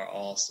things are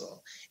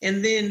also.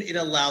 And then it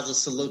allows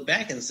us to look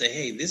back and say,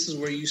 hey, this is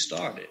where you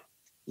started.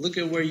 Look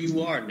at where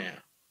you are now.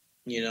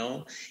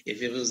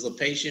 If it was a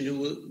patient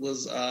who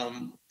was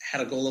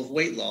had a goal of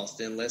weight loss,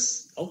 then look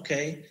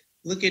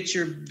at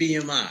your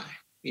BMI,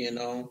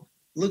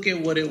 look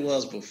at what it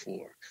was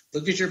before.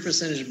 Look at your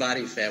percentage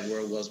body fat where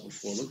it was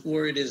before. Look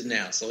where it is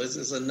now. So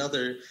it's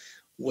another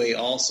way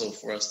also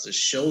for us to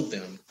show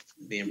them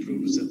the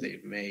improvements that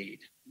they've made.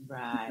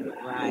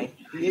 Right.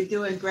 You're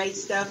doing great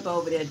stuff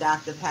over there,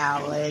 Dr.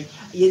 Powell. And,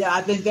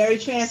 I've been very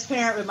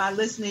transparent with my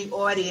listening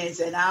audience,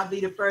 and I'll be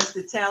the first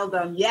to tell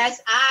them,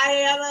 yes,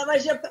 I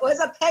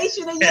was a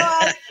patient of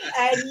yours.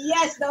 And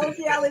yes, those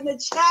y'all in the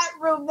chat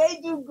room,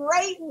 they do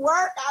great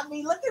work. I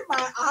mean, look at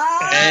my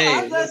arm. Hey,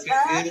 I'm just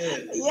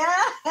good. Yeah.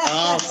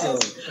 Awesome.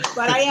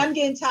 But I am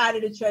getting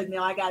tired of the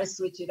treadmill. I got to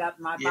switch it up.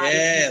 My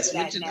body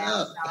switch it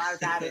now. up.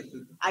 So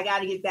I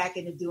got to get back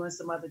into doing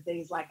some other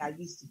things like I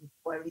used to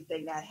before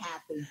everything that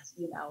happened.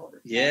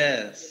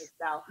 Yes.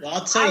 So well,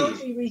 I'll tell you. I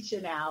will be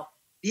reaching out.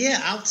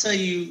 Yeah, I'll tell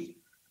you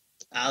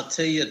a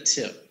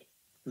tip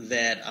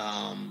that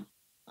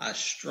I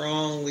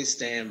strongly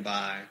stand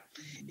by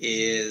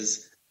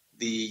is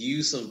the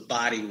use of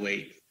body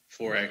weight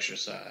for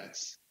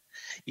exercise.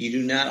 You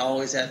do not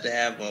always have to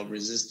have a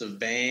resistive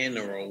band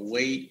or a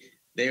weight.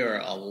 There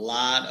are a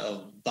lot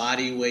of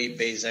body weight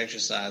based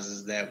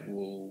exercises that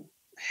will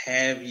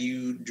have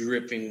you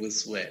dripping with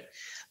sweat.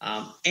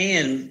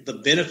 And the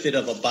benefit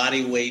of a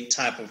body weight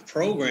type of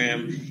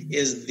program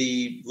is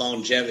the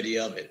longevity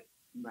of it.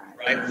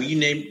 Right? When you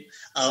name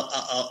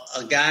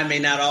a guy may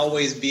not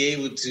always be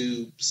able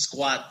to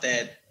squat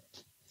that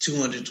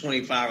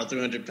 225 or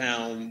 300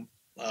 pound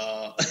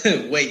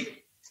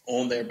weight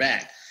on their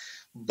back,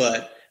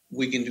 but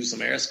we can do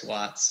some air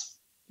squats.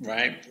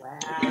 Right. Wow.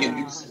 We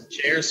can do some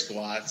chair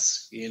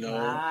squats,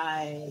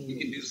 Right. We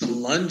can do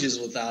some lunges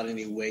without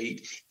any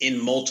weight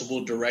in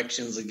multiple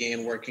directions,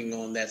 again, working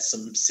on that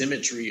some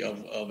symmetry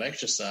of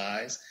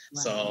exercise.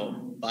 Right.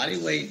 So body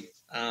weight,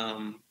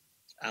 I'm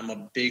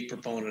a big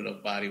proponent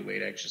of body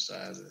weight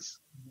exercises.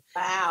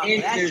 Wow.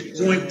 And there's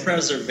joint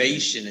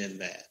preservation in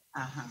that.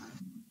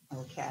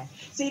 Okay.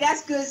 See,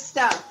 that's good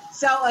stuff.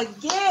 So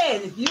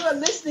again, if you are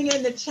listening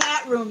in the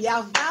chat room,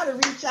 y'all got to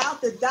reach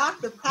out to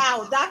Dr.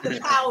 Powell. Dr.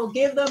 Powell,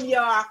 give them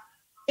your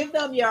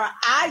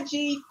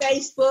IG,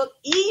 Facebook,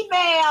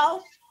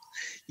 email,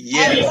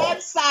 and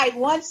website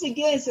once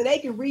again, so they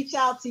can reach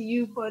out to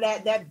you for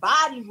that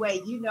body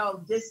weight.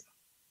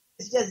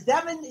 It's just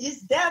them and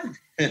it's them.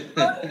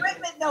 No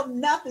equipment, no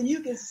nothing.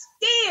 You can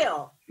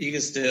still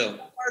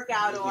work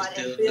out on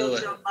and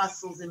build your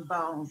muscles and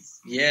bones.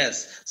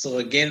 Yes. So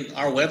again,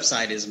 our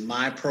website is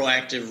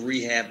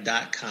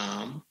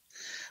myproactiverehab.com.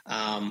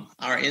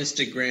 Our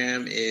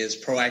Instagram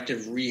is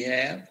Proactive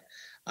Rehab.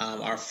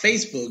 Our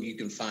Facebook, you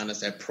can find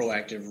us at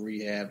Proactive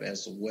Rehab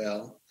as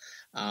well.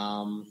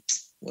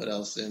 What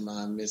else am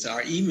I missing?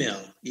 Our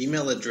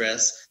email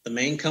address, the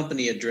main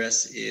company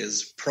address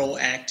is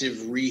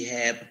Proactive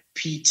Rehab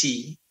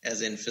PT,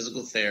 as in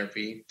physical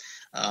therapy,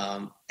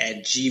 at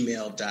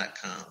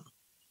gmail.com.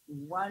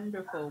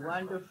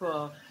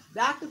 Wonderful.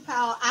 Dr.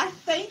 Powell, I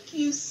thank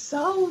you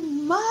so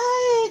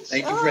much.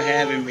 Thank you for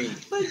having me.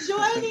 For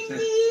joining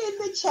me in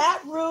the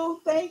chat room.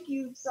 Thank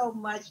you so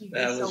much. You've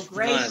been so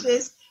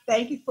gracious. Fun.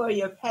 Thank you for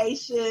your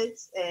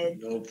patience.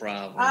 And no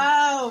problem.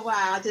 Oh,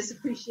 wow. I just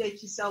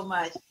appreciate you so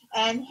much.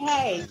 And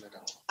hey,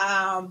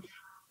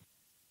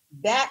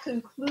 that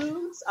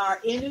concludes our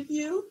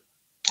interview.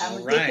 I'm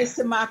going to get this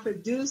to my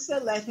producer,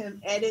 let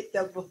him edit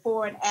the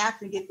before and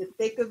after and get the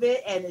thick of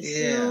it. And as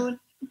soon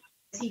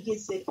as he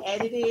gets it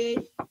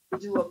edited,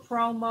 do a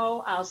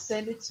promo, I'll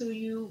send it to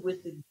you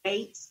with the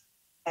dates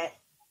that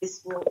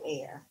this will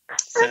air.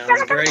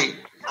 Sounds great.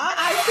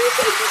 I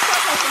appreciate you so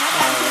much. And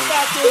I'm going to get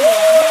back in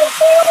there.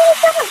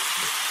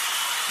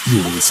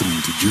 You're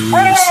listening to Jerry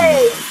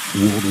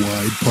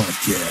Worldwide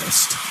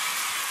Podcast.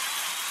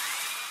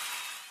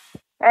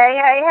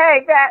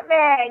 Hey,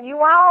 Batman, you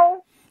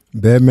on?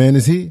 Batman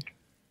is he?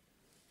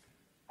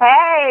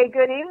 Hey,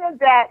 good evening,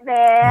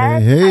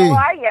 Batman. Hey. How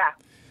are ya?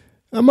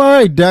 I'm all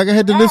right, Doc. I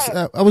had to listen.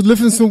 Hey. I was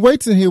lifting some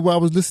weights in here while I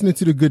was listening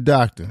to the good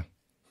doctor.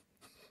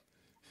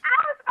 I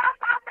was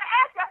about to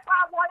ask. That's why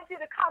I wanted you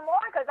to come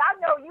on because I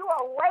know you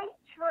are a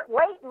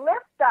weight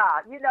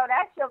lifter. You know,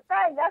 that's your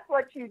thing. That's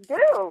what you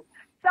do.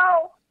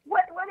 So,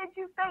 what did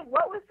you think?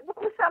 What was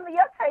some of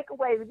your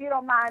takeaways, if you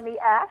don't mind me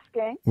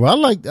asking? Well,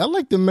 I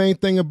like the main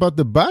thing about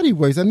the body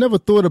weights. I never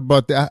thought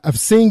about that. I've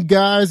seen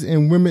guys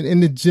and women in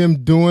the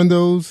gym doing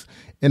those,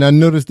 and I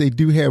noticed they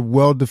do have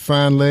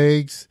well-defined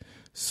legs.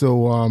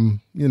 So,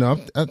 you know,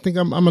 I think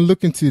I'm gonna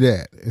look into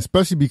that,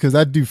 especially because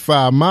I do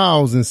 5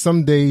 miles, and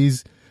some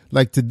days,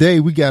 like today,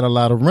 we got a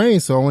lot of rain,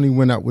 so I only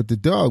went out with the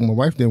dog. My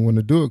wife didn't want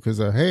to do it because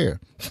of her hair,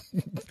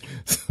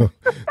 so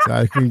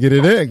I couldn't get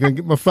it in. Couldn't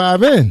get my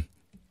 5 in.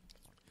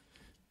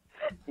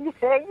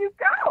 There you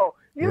go.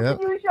 You can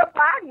use your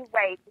body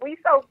weight. We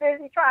so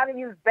busy trying to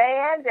use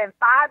bands and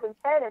 5 and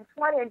 10 and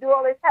 20 and do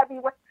all this heavy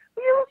work.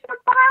 Use your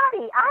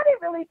body. I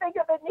didn't really think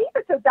of it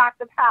neither till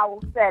Dr.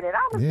 Powell said it.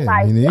 I was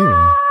like, me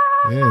neither.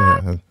 what?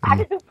 Yeah. I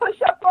could do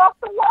push-ups off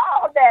the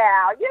wall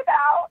now, you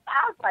know.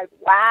 I was like,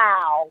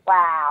 wow.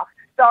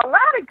 So a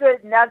lot of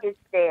good nuggets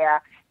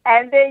there.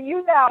 And then,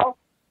 you know,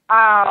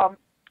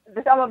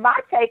 some of my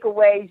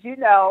takeaways, you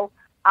know,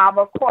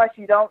 of course,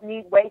 you don't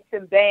need weights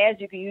and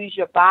bands. You can use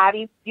your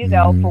body, you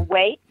know, for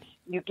weight.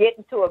 You get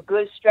into a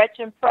good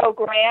stretching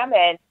program,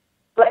 and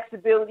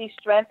flexibility,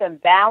 strength,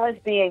 and balance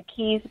being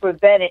keys to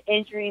preventing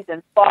injuries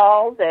and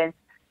falls. And,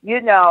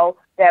 you know,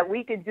 that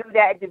we can do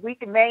that we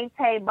can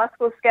maintain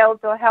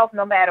musculoskeletal health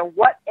no matter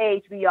what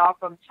age we are,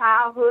 from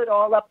childhood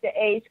all up to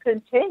age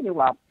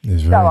continuum.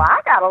 That's So right.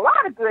 I got a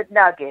lot of good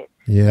nuggets.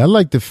 Yeah, I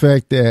like the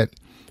fact that,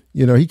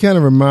 you know, he kind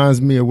of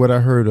reminds me of what I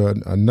heard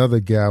another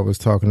guy was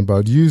talking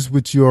about. Use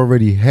what you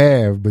already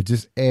have, but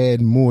just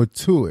add more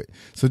to it.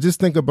 So just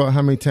think about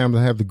how many times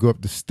I have to go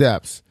up the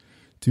steps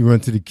to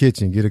run to the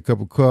kitchen, get a cup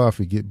of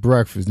coffee, get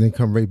breakfast, then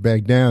come right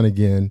back down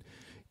again.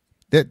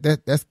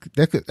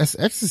 That's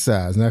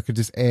exercise, and I could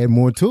just add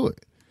more to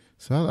it.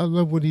 So I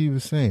love what he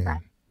was saying.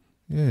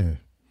 Yeah.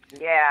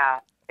 Yeah,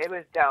 it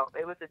was dope.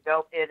 It was a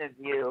dope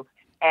interview.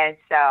 And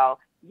so,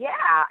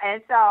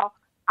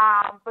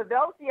 for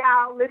those of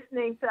y'all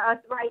listening to us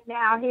right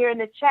now here in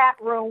the chat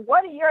room,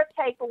 what are your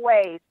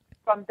takeaways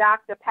from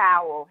Dr.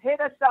 Powell?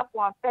 Hit us up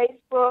on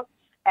Facebook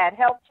at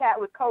Health Chat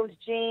with Coach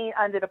Jean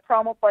under the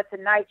promo for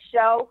tonight's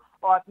show,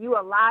 or if you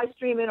are live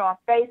streaming on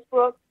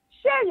Facebook,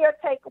 share your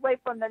takeaway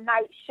from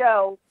tonight's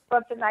show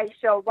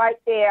right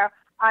there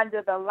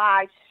under the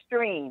live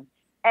stream.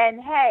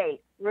 And hey,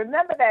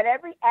 remember that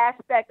every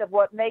aspect of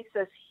what makes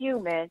us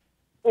human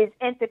is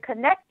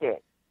interconnected.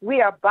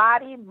 We are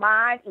body,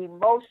 mind,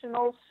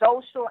 emotional,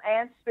 social,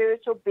 and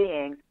spiritual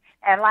beings.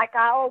 And like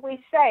I always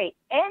say,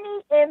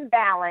 any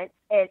imbalance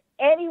in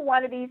any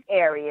one of these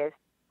areas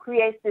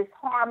creates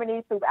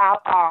disharmony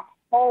throughout our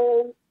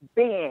whole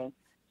being.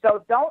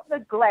 So don't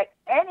neglect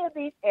any of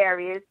these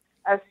areas,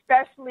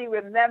 especially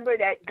remember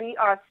that we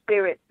are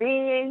spirit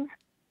beings.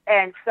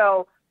 And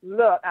so,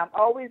 look, I'm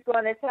always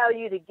going to tell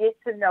you to get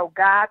to know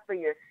God for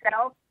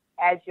yourself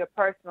as your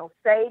personal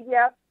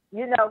Savior.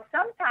 You know,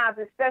 sometimes,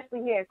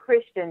 especially here in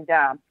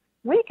Christendom,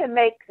 we can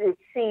make it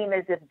seem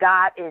as if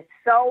God is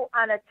so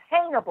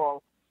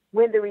unattainable,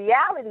 when the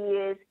reality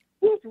is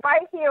He's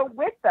right here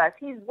with us.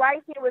 He's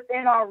right here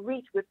within our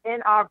reach,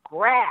 within our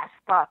grasp.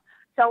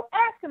 So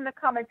ask Him to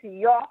come into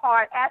your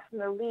heart, ask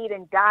Him to lead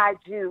and guide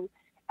you,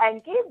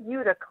 and give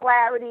you the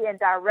clarity and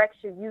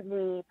direction you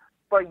need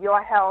for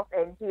your health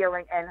and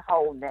healing and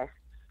wholeness.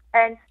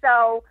 And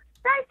so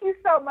thank you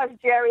so much,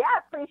 Jerry. I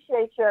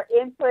appreciate your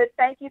input.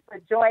 Thank you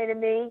for joining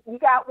me. You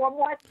got one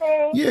more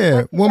thing?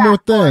 Yeah, one more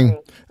thing.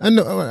 I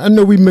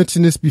know we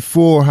mentioned this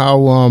before,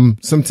 how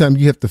sometimes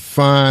you have to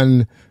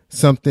find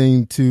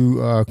something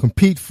to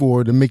compete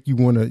for to make you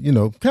want to, you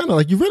know, kind of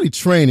like you're really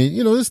training.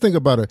 You know, just think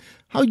about it.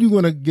 How you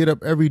going to get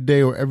up every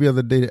day or every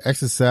other day to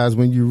exercise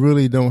when you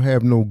really don't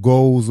have no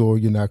goals, or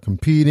you're not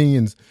competing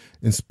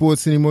in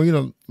sports anymore? You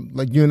know,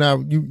 like you and I,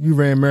 you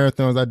ran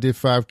marathons. I did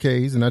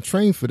 5Ks and I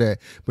trained for that.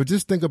 But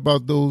just think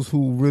about those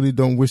who really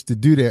don't wish to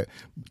do that.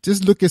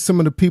 Just look at some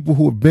of the people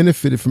who have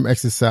benefited from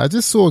exercise. I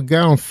just saw a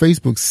guy on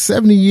Facebook,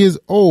 70 years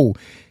old.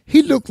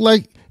 He looked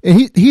like,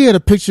 and he had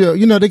a picture,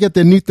 you know, they got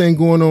that new thing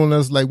going on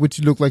that's like what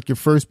you look like your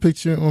first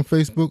picture on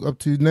Facebook up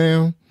to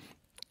now.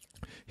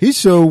 He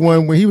showed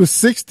one when he was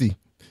 60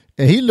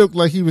 and he looked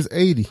like he was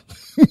 80,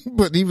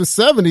 but he was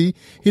 70.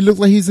 He looked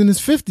like he's in his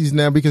 50s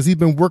now because he's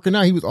been working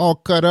out. He was all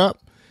cut up.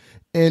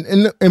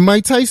 And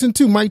Mike Tyson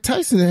too. Mike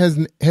Tyson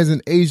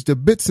hasn't aged a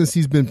bit since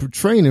he's been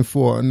training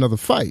for another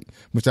fight,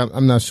 which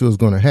I'm not sure is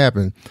going to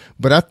happen.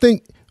 But I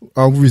think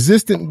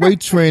resistant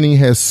weight training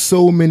has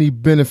so many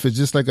benefits,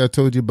 just like I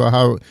told you about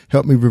how it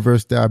helped me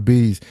reverse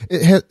diabetes.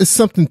 It's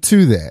something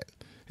to that.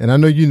 And I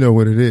know you know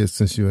what it is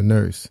since you're a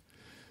nurse.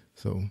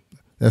 So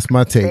that's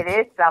my take. It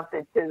is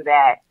something to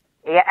that.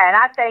 Yeah, and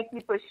I thank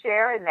you for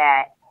sharing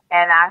that.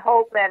 And I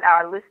hope that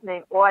our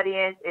listening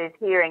audience is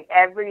heard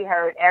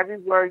every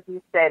word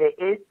you said. It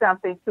is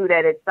something to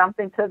that. It's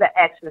something to the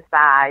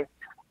exercise.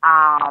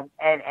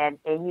 And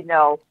you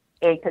know,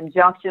 in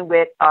conjunction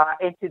with our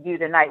interview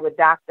tonight with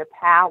Dr.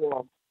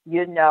 Powell,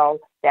 you know,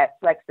 that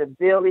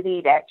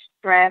flexibility, that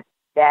strength,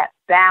 that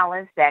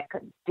balance, that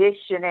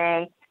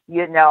conditioning,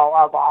 you know,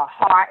 of our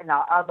heart and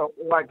our other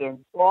organs.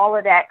 All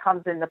of that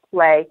comes into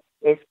play.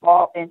 It's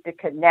all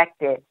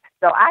interconnected.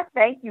 So I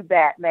thank you,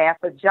 Batman,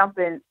 for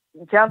jumping,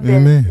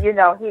 Amen. you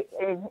know,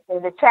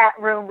 in the chat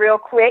room real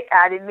quick.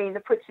 I didn't mean to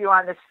put you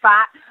on the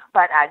spot,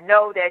 but I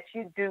know that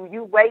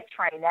you weight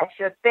train. That's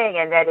your thing,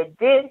 and that it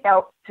did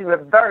help to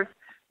reverse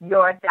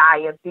your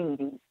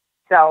diabetes.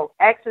 So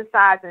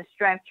exercise and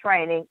strength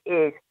training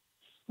is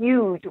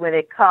huge when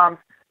it comes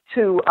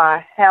to a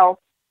health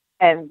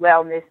and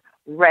wellness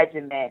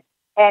regimen.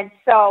 And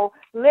so,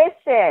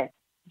 listen,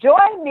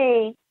 join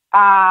me,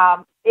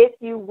 if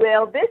you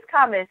will, this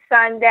coming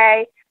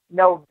Sunday,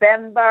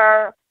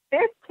 November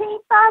 15th,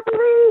 I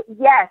believe.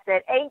 Yes,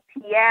 at 8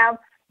 p.m.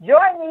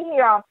 Join me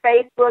here on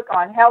Facebook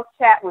on Health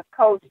Chat with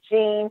Coach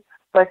Jean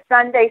for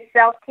Sunday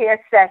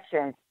self-care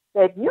sessions.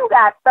 If you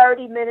got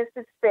 30 minutes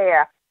to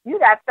spare, you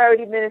got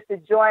 30 minutes to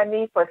join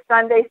me for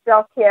Sunday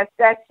self-care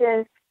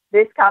sessions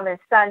this coming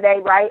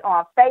Sunday right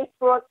on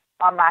Facebook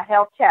on my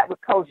Health Chat with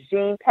Coach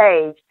Jean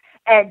page.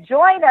 And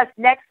join us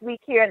next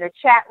week here in the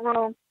chat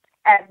room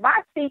as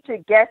my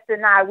featured guest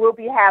and I will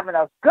be having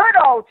a good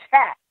old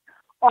chat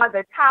on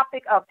the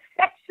topic of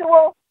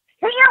sexual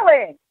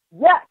healing.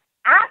 Yes,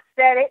 I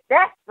said it.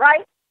 That's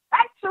right.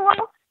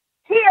 Sexual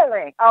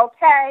healing.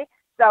 Okay?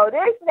 So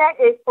this net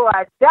is for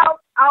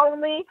adults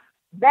only,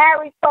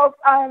 married folks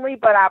only,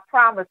 but I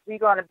promise we're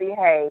going to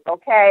behave.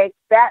 Okay?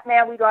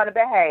 Batman, we're going to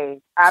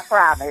behave. I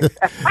promise.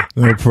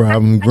 No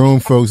problem. Grown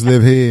folks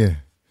live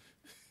here.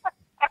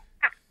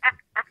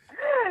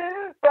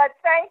 But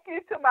thank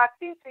you to my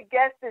featured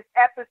guest this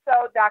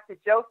episode, Dr.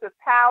 Joseph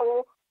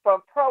Powell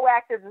from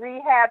Proactive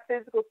Rehab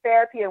Physical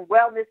Therapy and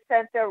Wellness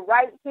Center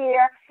right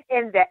here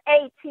in the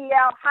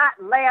ATL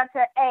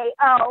Hotlanta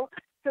AO.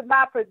 To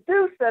my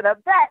producer, the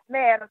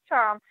Batman of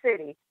Charm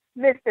City,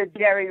 Mr.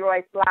 Jerry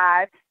Royce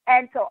Live,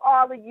 and to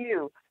all of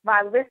you,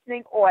 my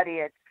listening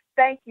audience,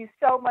 thank you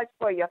so much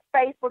for your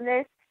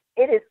faithfulness.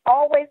 It is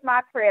always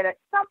my prayer that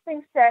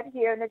something said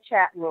here in the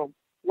chat room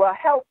will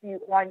help you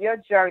on your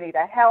journey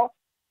to health,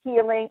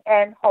 healing,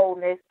 and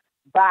wholeness,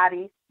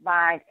 body,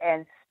 mind,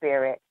 and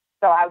spirit.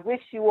 So I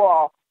wish you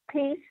all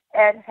peace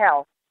and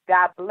health.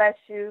 God bless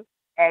you,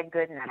 and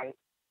good night.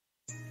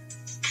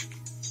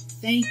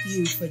 Thank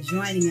you for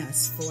joining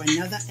us for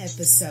another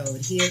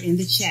episode here in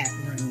the chat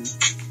room.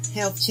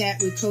 Health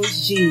Chat with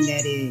Coach Jean,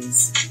 that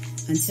is.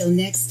 Until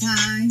next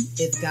time,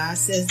 if God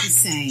says the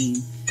same,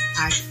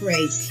 I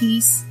pray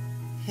peace,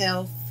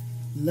 health,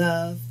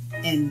 love,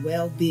 and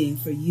well-being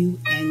for you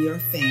and your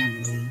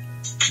family.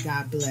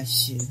 God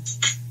bless you.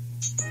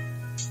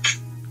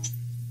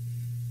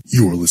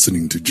 You are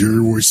listening to Jerry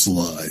Royce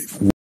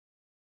Live.